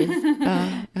 precis.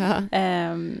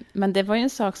 Men det var ju en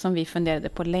sak som vi funderade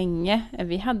på länge.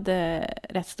 Vi hade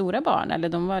rätt stora barn, eller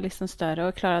de var liksom större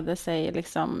och klarade sig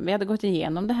liksom. Vi hade gått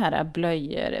igenom det här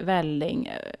blöjor,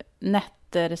 välling,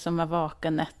 nätter som var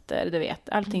vakennätter, du vet.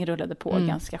 Allting rullade på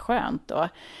ganska skönt. Och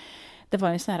det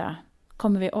var ju så här,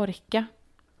 kommer vi orka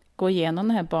gå igenom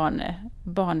den här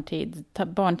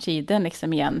barntiden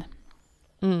liksom igen.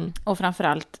 Och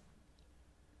framförallt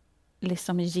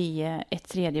liksom ge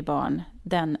ett 3:e barn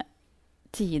den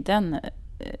tiden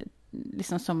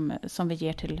liksom som vi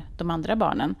ger till de andra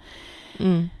barnen.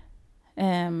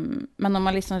 Men om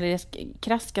man liksom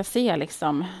krasst ska se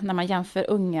liksom, när man jämför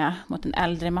unga mot en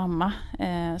äldre mamma,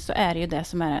 så är det ju det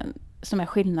som är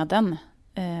skillnaden.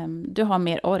 Du har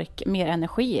mer ork, mer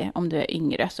energi om du är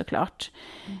yngre såklart.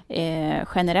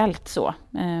 Generellt så.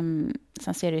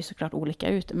 Sen ser det ju såklart olika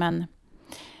ut. Men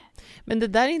det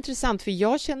där är intressant, för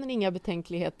jag känner inga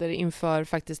betänkligheter inför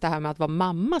faktiskt det här med att vara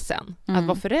mamma sen. Att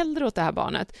vara förälder åt det här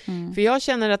barnet. För jag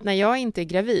känner att när jag inte är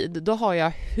gravid, då har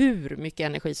jag hur mycket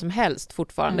energi som helst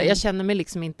fortfarande. Jag känner mig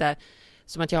liksom inte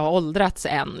som att jag har åldrats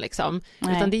än. Liksom.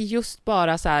 Utan det är just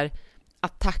bara så här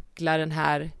att tackla den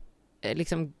här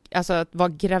liksom, alltså att vara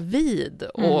gravid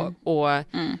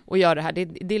och göra det här.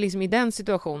 Det är liksom i den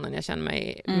situationen jag känner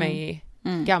mig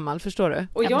gammal, förstår du?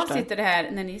 Och jag sitter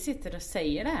här, när ni sitter och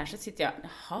säger det här, så sitter jag,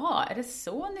 jaha, är det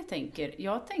så ni tänker?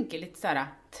 Jag tänker lite så här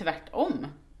tvärtom.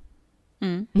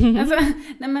 Alltså,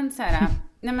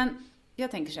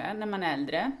 jag tänker så här, när man är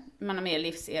äldre, man har mer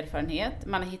livserfarenhet,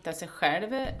 man har hittat sig själv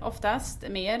oftast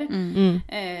mer.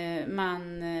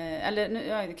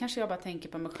 Kanske jag bara tänker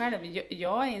på mig själv.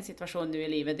 Jag är i en situation nu i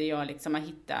livet där jag liksom har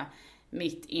hittat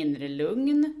mitt inre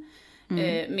lugn,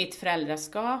 mitt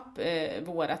föräldraskap,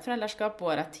 vårat föräldraskap,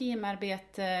 våra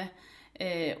teamarbete.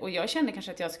 Och jag känner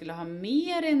kanske att jag skulle ha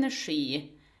mer energi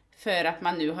för att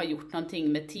man nu har gjort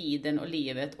någonting med tiden och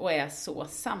livet och är så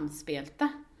samspelta.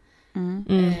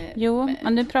 Jo,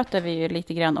 men nu pratar vi ju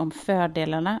lite grann om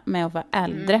fördelarna med att vara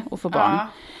äldre och få barn.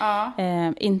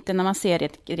 Inte när man ser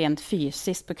det rent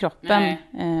fysiskt på kroppen.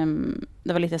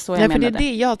 Det var lite så jag menade. För det är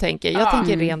det jag tänker. Jag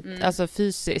tänker rent alltså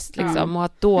fysiskt liksom, och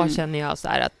att då känner jag så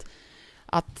här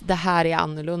att det här är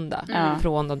annorlunda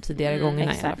från de tidigare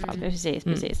gångerna i alla fall.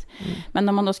 Precis. Men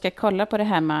om man då ska kolla på det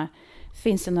här med,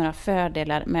 finns det några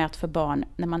fördelar med att få barn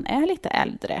när man är lite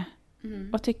äldre?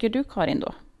 Vad tycker du, Karin,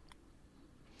 då?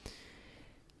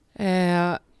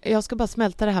 Jag ska bara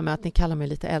smälta det här med att ni kallar mig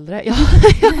lite äldre. Jag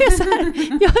är så här,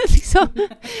 jag är liksom,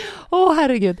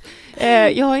 herregud.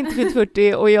 Jag har inte fyllt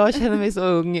 40 och jag känner mig så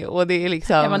ung och det är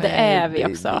liksom... Ja, men det är vi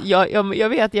också. Jag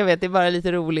vet, det är bara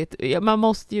lite roligt. Man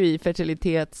måste ju i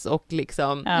fertilitets och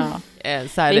liksom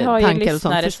så här, tankar och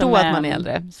sånt förstå att man är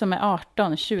äldre. Som är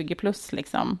 18, 20 plus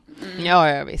liksom.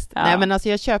 Ja, visst. Nej, men alltså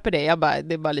jag köper det.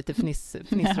 Det är bara lite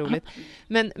fnissroligt.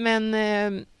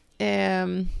 Men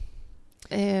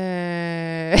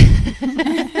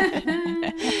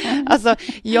alltså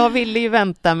jag ville ju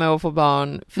vänta med att få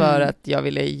barn för att jag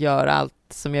ville göra allt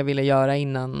som jag ville göra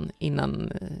innan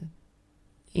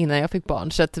jag fick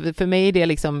barn. Så att för mig är det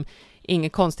liksom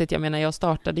inget konstigt. Jag menar, jag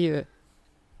startade ju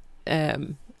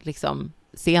liksom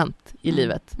sent i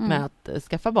livet med att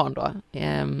skaffa barn då.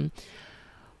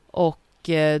 Och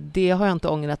det har jag inte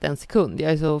ångrat en sekund.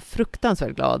 Jag är så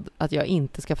fruktansvärt glad att jag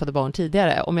inte skaffade barn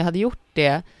tidigare. Om jag hade gjort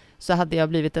det så hade jag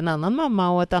blivit en annan mamma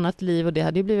och ett annat liv, och det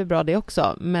hade ju blivit bra det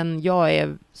också. Men jag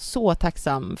är så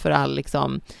tacksam för all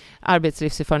liksom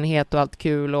arbetslivserfarenhet och allt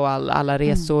kul och alla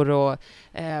resor och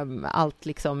allt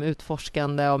liksom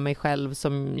utforskande av mig själv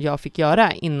som jag fick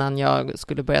göra innan jag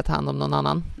skulle börja ta hand om någon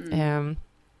annan.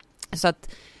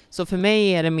 Så för mig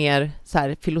är det mer så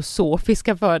här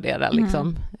filosofiska fördelar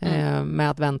liksom, med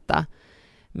att vänta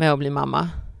med att bli mamma.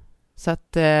 Så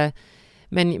att,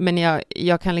 men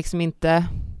jag kan liksom inte...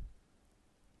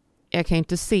 Jag kan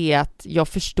inte se att... Jag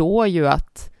förstår ju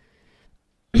att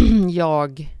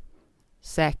jag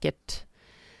säkert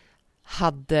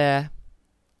hade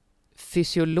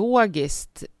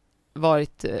fysiologiskt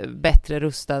varit bättre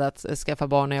rustad att skaffa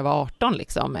barn när jag var 18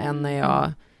 liksom,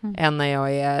 än när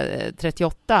jag är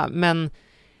 38.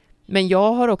 Men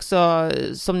jag har också,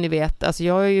 som ni vet, alltså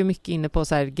jag är ju mycket inne på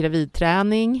så här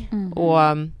gravidträning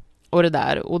och det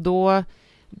där. Och då,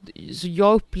 så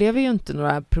jag upplever ju inte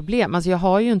några problem. Alltså jag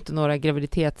har ju inte några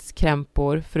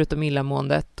graviditetskrämpor förutom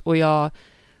illamåendet. Och jag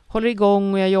håller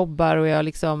igång och jag jobbar och jag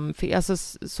liksom, alltså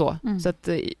så. Så att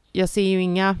jag ser ju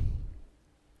inga,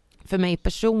 för mig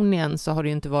personligen så har det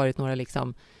ju inte varit några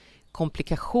liksom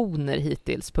komplikationer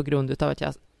hittills på grund av att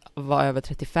jag var över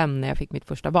 35 när jag fick mitt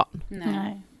första barn.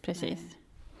 Nej, precis.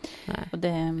 Nej. Och det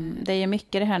är ju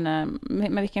mycket det här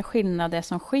med vilken skillnad det är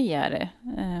som sker.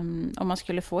 Om man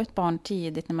skulle få ett barn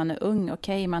tidigt när man är ung,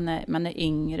 okej, man är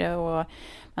yngre och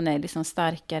man är liksom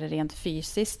starkare rent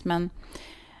fysiskt,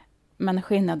 men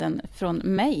skillnaden från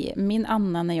mig, min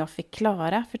Anna när jag fick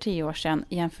Klara för 10 år sedan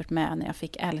jämfört med när jag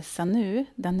fick Elsa nu,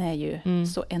 den är ju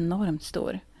så enormt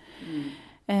stor.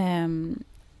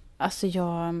 Alltså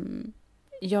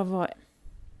jag var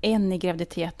i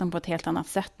graviditeten på ett helt annat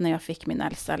sätt när jag fick min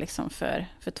Elsa liksom för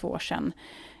 2 år sedan.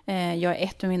 Jag är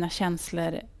ett med mina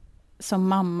känslor som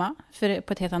mamma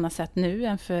på ett helt annat sätt nu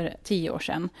än för 10 år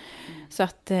sedan. Så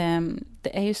att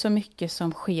det är ju så mycket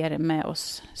som sker med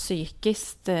oss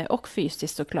psykiskt och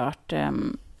fysiskt såklart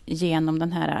genom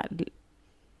den här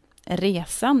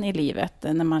resan i livet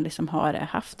när man liksom har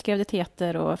haft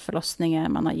graviditeter och förlossningar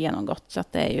man har genomgått. Så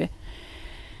att det är ju,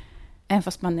 även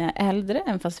fast man är äldre,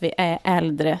 även fast vi är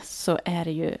äldre, så är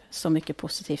det ju så mycket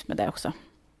positivt med det också.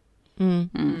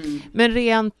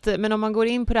 Men om man går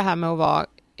in på det här med att vara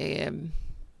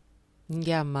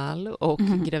gammal och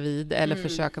gravid eller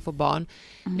försöka få barn.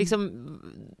 Liksom,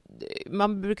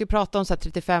 man brukar prata om så här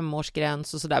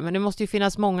 35-årsgräns och sådär, men det måste ju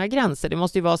finnas många gränser. Det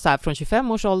måste ju vara så här från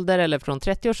 25 års ålder eller från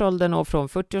 30-årsåldern och från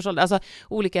 40-årsåldern. Alltså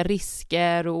olika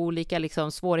risker och olika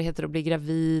liksom svårigheter att bli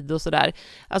gravid och sådär.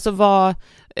 Alltså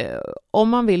om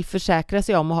man vill försäkra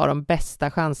sig om att ha de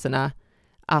bästa chanserna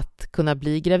att kunna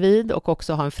bli gravid och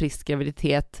också ha en frisk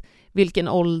graviditet,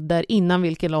 innan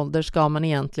vilken ålder ska man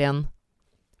egentligen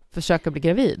försöka bli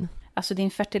gravid? Alltså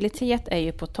din fertilitet är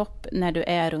ju på topp när du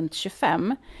är runt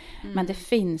 25. Men det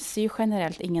finns ju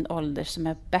generellt ingen ålder som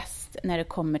är bäst när det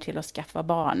kommer till att skaffa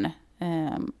barn.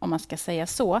 Om man ska säga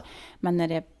så. Men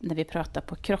när vi pratar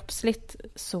på kroppsligt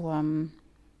så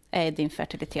är din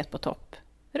fertilitet på topp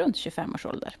runt 25 års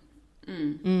ålder.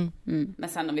 Men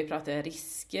sen om vi pratar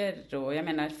risker, och jag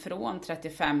menar från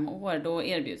 35 år, då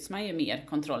erbjuds man ju mer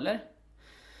kontroller.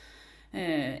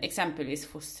 Exempelvis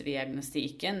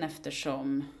fosterdiagnostiken,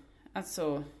 eftersom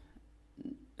alltså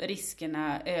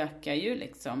riskerna ökar ju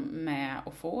liksom med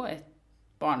att få ett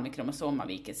barn med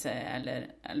kromosomavvikelse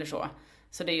eller så.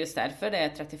 Så det är just därför det är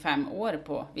 35 år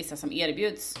på vissa som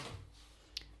erbjuds.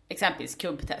 Exempelvis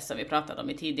kubbtest som vi pratade om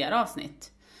i tidigare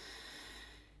avsnitt.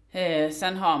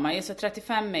 Sen har man ju, så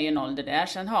 35 är ju en ålder där.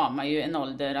 Sen har man ju en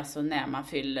ålder, alltså när man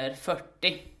fyller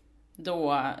 40.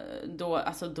 Då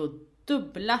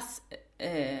dubblas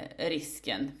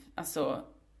risken, alltså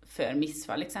för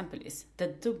missfall exempelvis.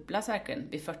 Det dubblas verkligen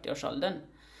vid 40-årsåldern.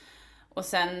 Och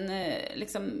sen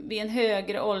liksom vid en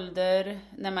högre ålder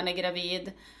när man är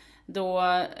gravid, då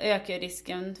ökar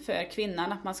risken för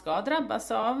kvinnan att man ska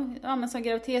drabbas av som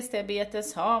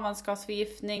graviditetsdiabetes,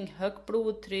 havandeskapsförgiftning, högt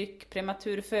blodtryck,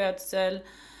 prematur födsel,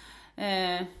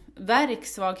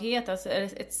 värksvaghet, alltså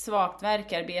ett svagt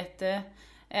värkarbete.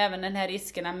 Även den här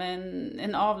riskerna med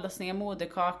en avlossning av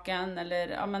moderkakan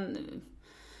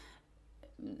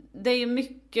det är ju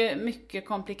mycket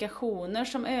komplikationer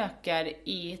som ökar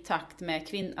i takt med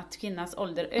att kvinnans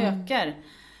ålder ökar.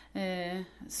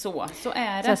 Så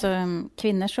är det. Så alltså,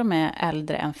 kvinnor som är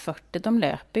äldre än 40, de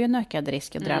löper ju en ökad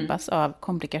risk att drabbas av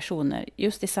komplikationer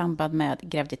just i samband med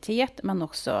graviditet, men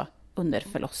också under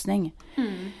förlossning.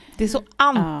 Det är så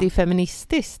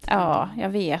antifeministiskt. Ja, jag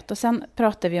vet. Och sen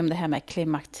pratar vi om det här med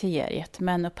klimakteriet,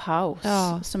 menopaus,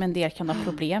 som en del kan ha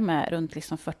problem med runt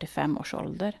liksom 45 års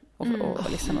ålder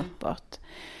och liksom uppåt.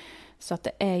 Så att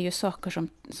det är ju saker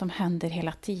som händer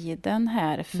hela tiden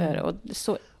här.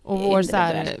 Och vår så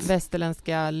här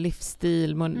västerländska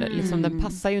livsstil, liksom, den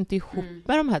passar ju inte ihop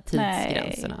med de här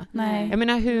tidsgränserna. Nej. Jag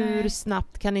menar, hur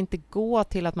snabbt kan det inte gå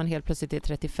till att man helt plötsligt är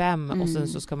 35 och sen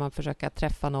så ska man försöka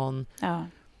träffa någon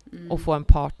och få en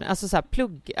partner.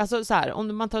 Alltså så här,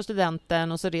 om man tar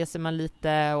studenten och så reser man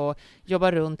lite och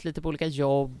jobbar runt lite på olika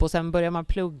jobb och sen börjar man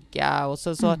plugga och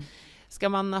så ska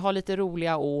man ha lite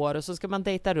roliga år och så ska man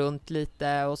dejta runt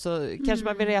lite och så kanske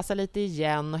man vill resa lite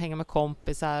igen och hänga med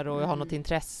kompisar och ha något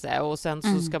intresse och sen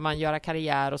så ska man göra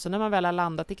karriär och så när man väl har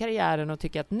landat i karriären och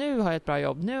tycker att nu har jag ett bra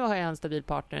jobb, nu har jag en stabil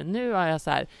partner, nu har jag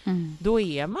så här, då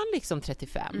är man liksom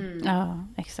 35. Ja,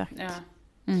 exakt. Ja.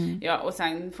 Ja, och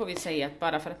sen får vi säga att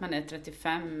bara för att man är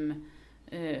 35,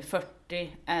 40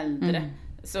 äldre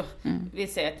så vi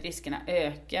säger att riskerna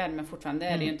ökar, men fortfarande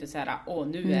är det ju inte så här,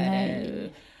 nu är det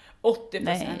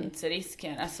 80% risk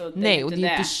här. Alltså, nej, och det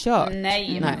är inte kört.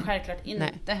 Nej, men självklart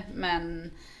inte.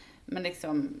 Men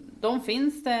liksom, de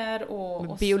finns där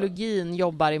och biologin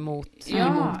jobbar emot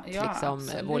liksom,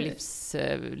 vår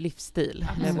livsstil,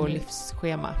 med vår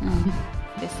livsschema.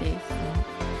 Precis.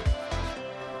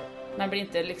 Man blir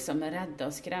inte liksom rädda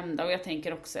och skrämda. Och jag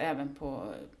tänker också även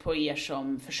på er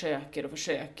som försöker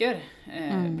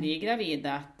bli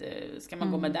gravida. Att, ska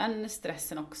man gå med den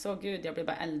stressen också? Gud, jag blir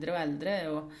bara äldre och äldre.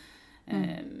 Och,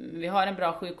 vi har en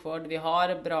bra sjukvård. Vi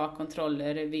har bra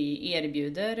kontroller. Vi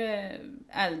erbjuder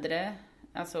äldre,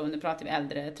 alltså nu pratar vi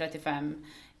äldre, 35,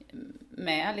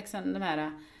 med liksom de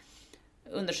här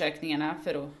undersökningarna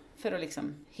för att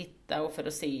liksom hitta och för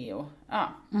att se. Och,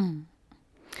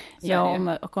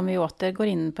 Ja, och om vi återgår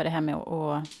in på det här med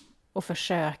att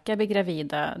försöka bli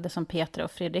gravida, det som Petra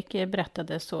och Fredrik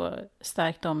berättade så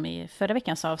starkt om i förra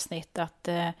veckans avsnitt, att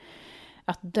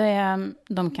det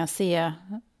de kan se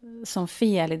som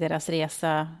fel i deras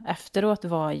resa efteråt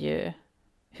var ju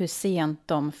hur sent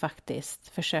de faktiskt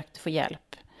försökte få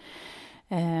hjälp.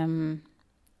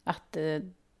 Att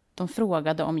de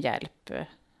frågade om hjälp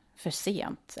för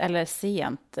sent, eller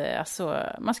sent, alltså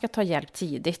man ska ta hjälp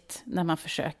tidigt när man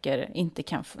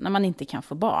när man inte kan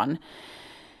få barn.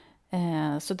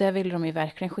 Så det vill de ju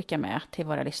verkligen skicka med till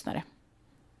våra lyssnare.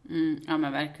 Ja,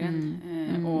 men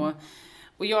verkligen.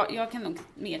 Och jag kan nog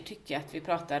mer tycka att vi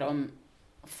pratar om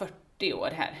 40 år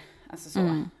här. Alltså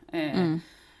så.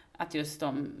 Att just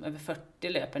de över 40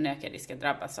 löper en ökad risk att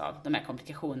drabbas av de här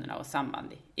komplikationerna och samband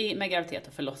med graviditet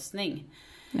och förlossning.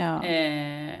 Ja.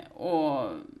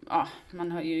 Och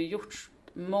man har ju gjort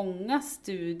många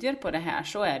studier på det här,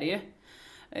 så är det ju.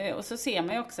 Och så ser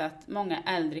man ju också att många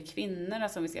äldre kvinnor,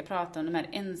 alltså om vi ska prata om de här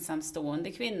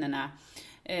ensamstående kvinnorna,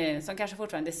 som kanske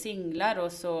fortfarande är singlar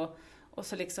och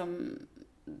så liksom,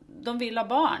 de vill ha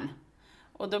barn.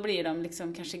 Och då blir de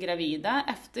liksom kanske gravida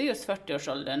efter just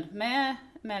 40-årsåldern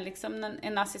med liksom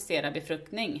en assisterad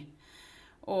befruktning.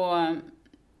 Och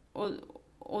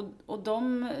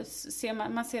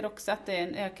man ser också att det är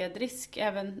en ökad risk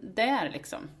även där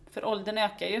liksom. För åldern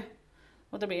ökar ju.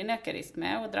 Och då blir det en ökad risk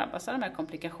med att drabbas av de här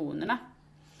komplikationerna.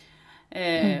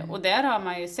 Och där har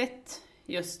man ju sett,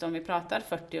 just om vi pratar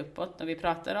 40 uppåt, och vi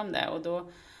pratar om det. Och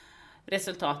då,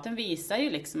 resultaten visar ju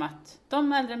liksom att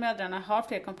de äldre mödrarna har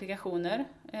fler komplikationer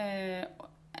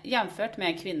jämfört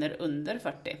med kvinnor under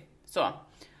 40. Så.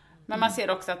 Men man ser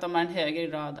också att de har en högre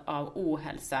grad av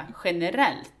ohälsa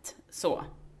generellt. Så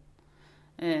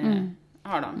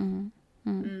har de.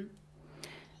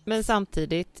 Men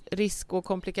samtidigt, risk och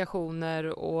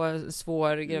komplikationer och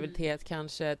svår graviditet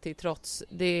kanske till trots,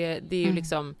 det är ju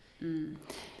liksom,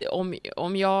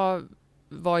 om jag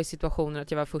var i situationen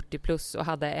att jag var 40 plus och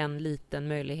hade en liten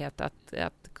möjlighet att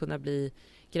kunna bli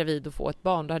gravid och få ett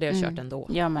barn, då hade jag kört ändå.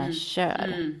 Ja, men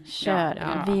kör.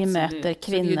 Ja, vi möter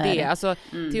kvinnor. Så det är ju det. Alltså,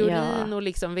 teorin och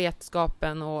liksom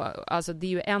vetskapen, och, alltså, det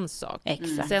är ju en sak.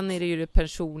 Sen är det ju den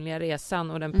personliga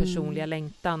resan och den personliga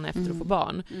längtan efter att få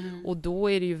barn. Och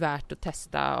då är det ju värt att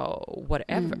testa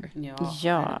whatever.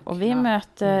 Ja, och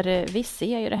vi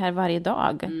ser ju det här varje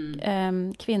dag.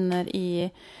 Kvinnor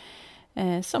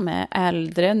som är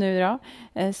äldre nu då,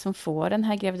 som får den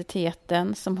här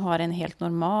graviditeten, som har en helt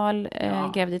normal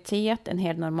graviditet, en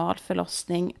helt normal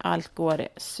förlossning, allt går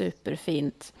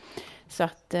superfint. Så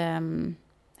att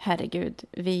herregud,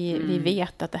 vi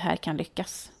vet att det här kan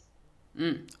lyckas.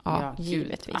 Ja,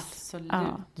 givetvis. Absolut.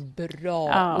 Ja. Bra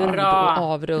att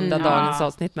avrunda dagens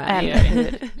avsnitt med.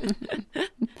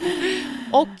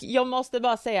 Och jag måste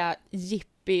bara säga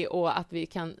jippi, och att vi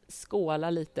kan skåla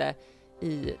lite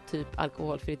i typ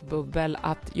alkoholfritt bubbel,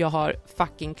 att jag har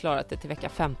fucking klarat det till vecka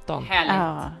 15. Härligt.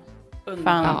 Ja.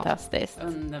 Fantastiskt.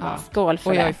 Underbart. Skål för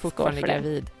och jag det. är fortfarande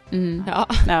gravid.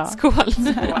 Ja. Skål.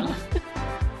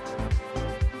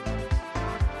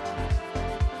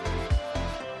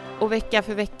 Och vecka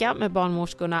för vecka med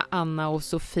barnmorskorna Anna och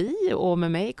Sofie, och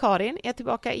med mig Karin, är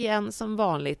tillbaka igen som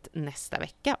vanligt nästa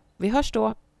vecka. Vi hörs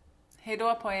då. Hej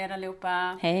då på er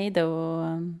allihopa. Hej då.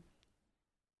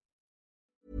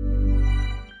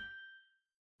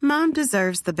 Mom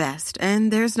deserves the best,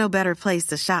 and there's no better place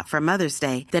to shop for Mother's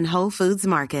Day than Whole Foods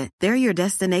Market. They're your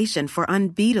destination for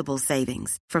unbeatable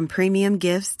savings, from premium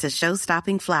gifts to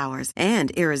show-stopping flowers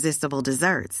and irresistible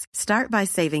desserts. Start by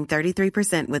saving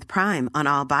 33% with Prime on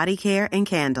all body care and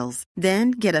candles.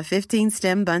 Then get a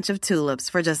 15-stem bunch of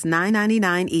tulips for just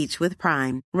 $9.99 each with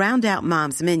Prime. Round out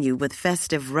Mom's menu with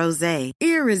festive rosé,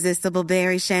 irresistible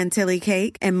berry chantilly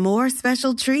cake, and more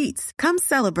special treats. Come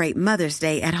celebrate Mother's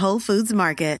Day at Whole Foods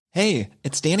Market. Hey,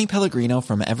 it's Danny Pellegrino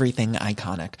from Everything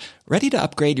Iconic. Ready to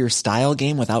upgrade your style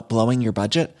game without blowing your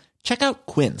budget? Check out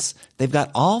Quince. They've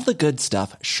got all the good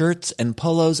stuff, shirts and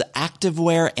polos,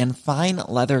 activewear, and fine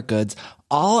leather goods,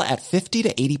 all at 50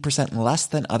 to 80% less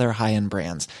than other high-end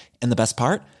brands. And the best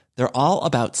part? They're all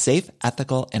about safe,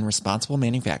 ethical, and responsible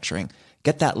manufacturing.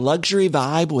 Get that luxury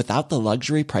vibe without the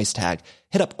luxury price tag.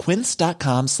 Hit up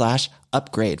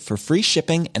quince.com/upgrade for free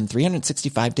shipping and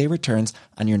 365-day returns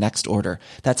on your next order.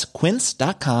 That's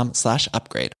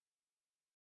quince.com/upgrade.